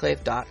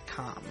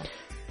storytellerconclave.com.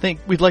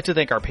 We'd like to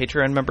thank our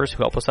Patreon members who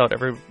help us out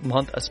every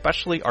month,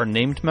 especially our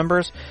named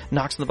members,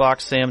 Knox in the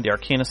Box, Sam, the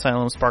Arcane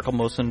Asylum, Sparkle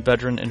Mosin,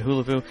 Vedran, and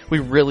Hulavu. We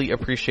really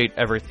appreciate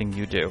everything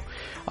you do.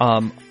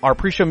 Our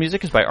pre-show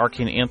music is by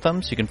Arcane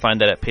Anthems. You can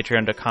find that at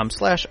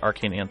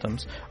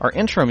patreon.com/arcaneanthems. Our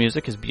intro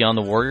music is Beyond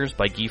the Warriors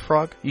by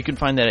Geefrog. You can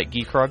find that at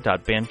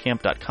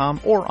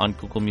geefrog.bandcamp.com or on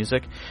Google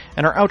Music.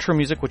 And our outro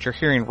music, which you're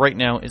hearing right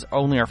now, is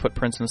Only Our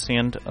Footprints in the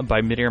Sand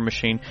by Midair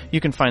Machine.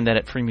 You can find that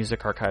at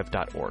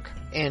freemusicarchive.org.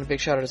 And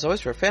big shout out as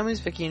always to our families,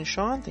 Vicky and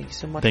Sean. Thank you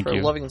so much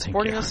for loving and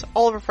supporting us.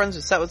 All of our friends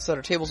who sat with us at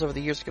our tables over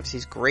the years to give us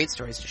these great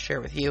stories to share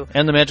with you.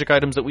 And the magic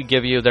items that we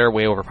give you, they're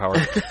way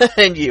overpowered.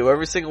 And you,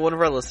 every single one of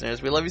our listeners.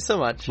 We love you so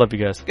much. Love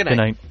you guys. Good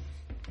night.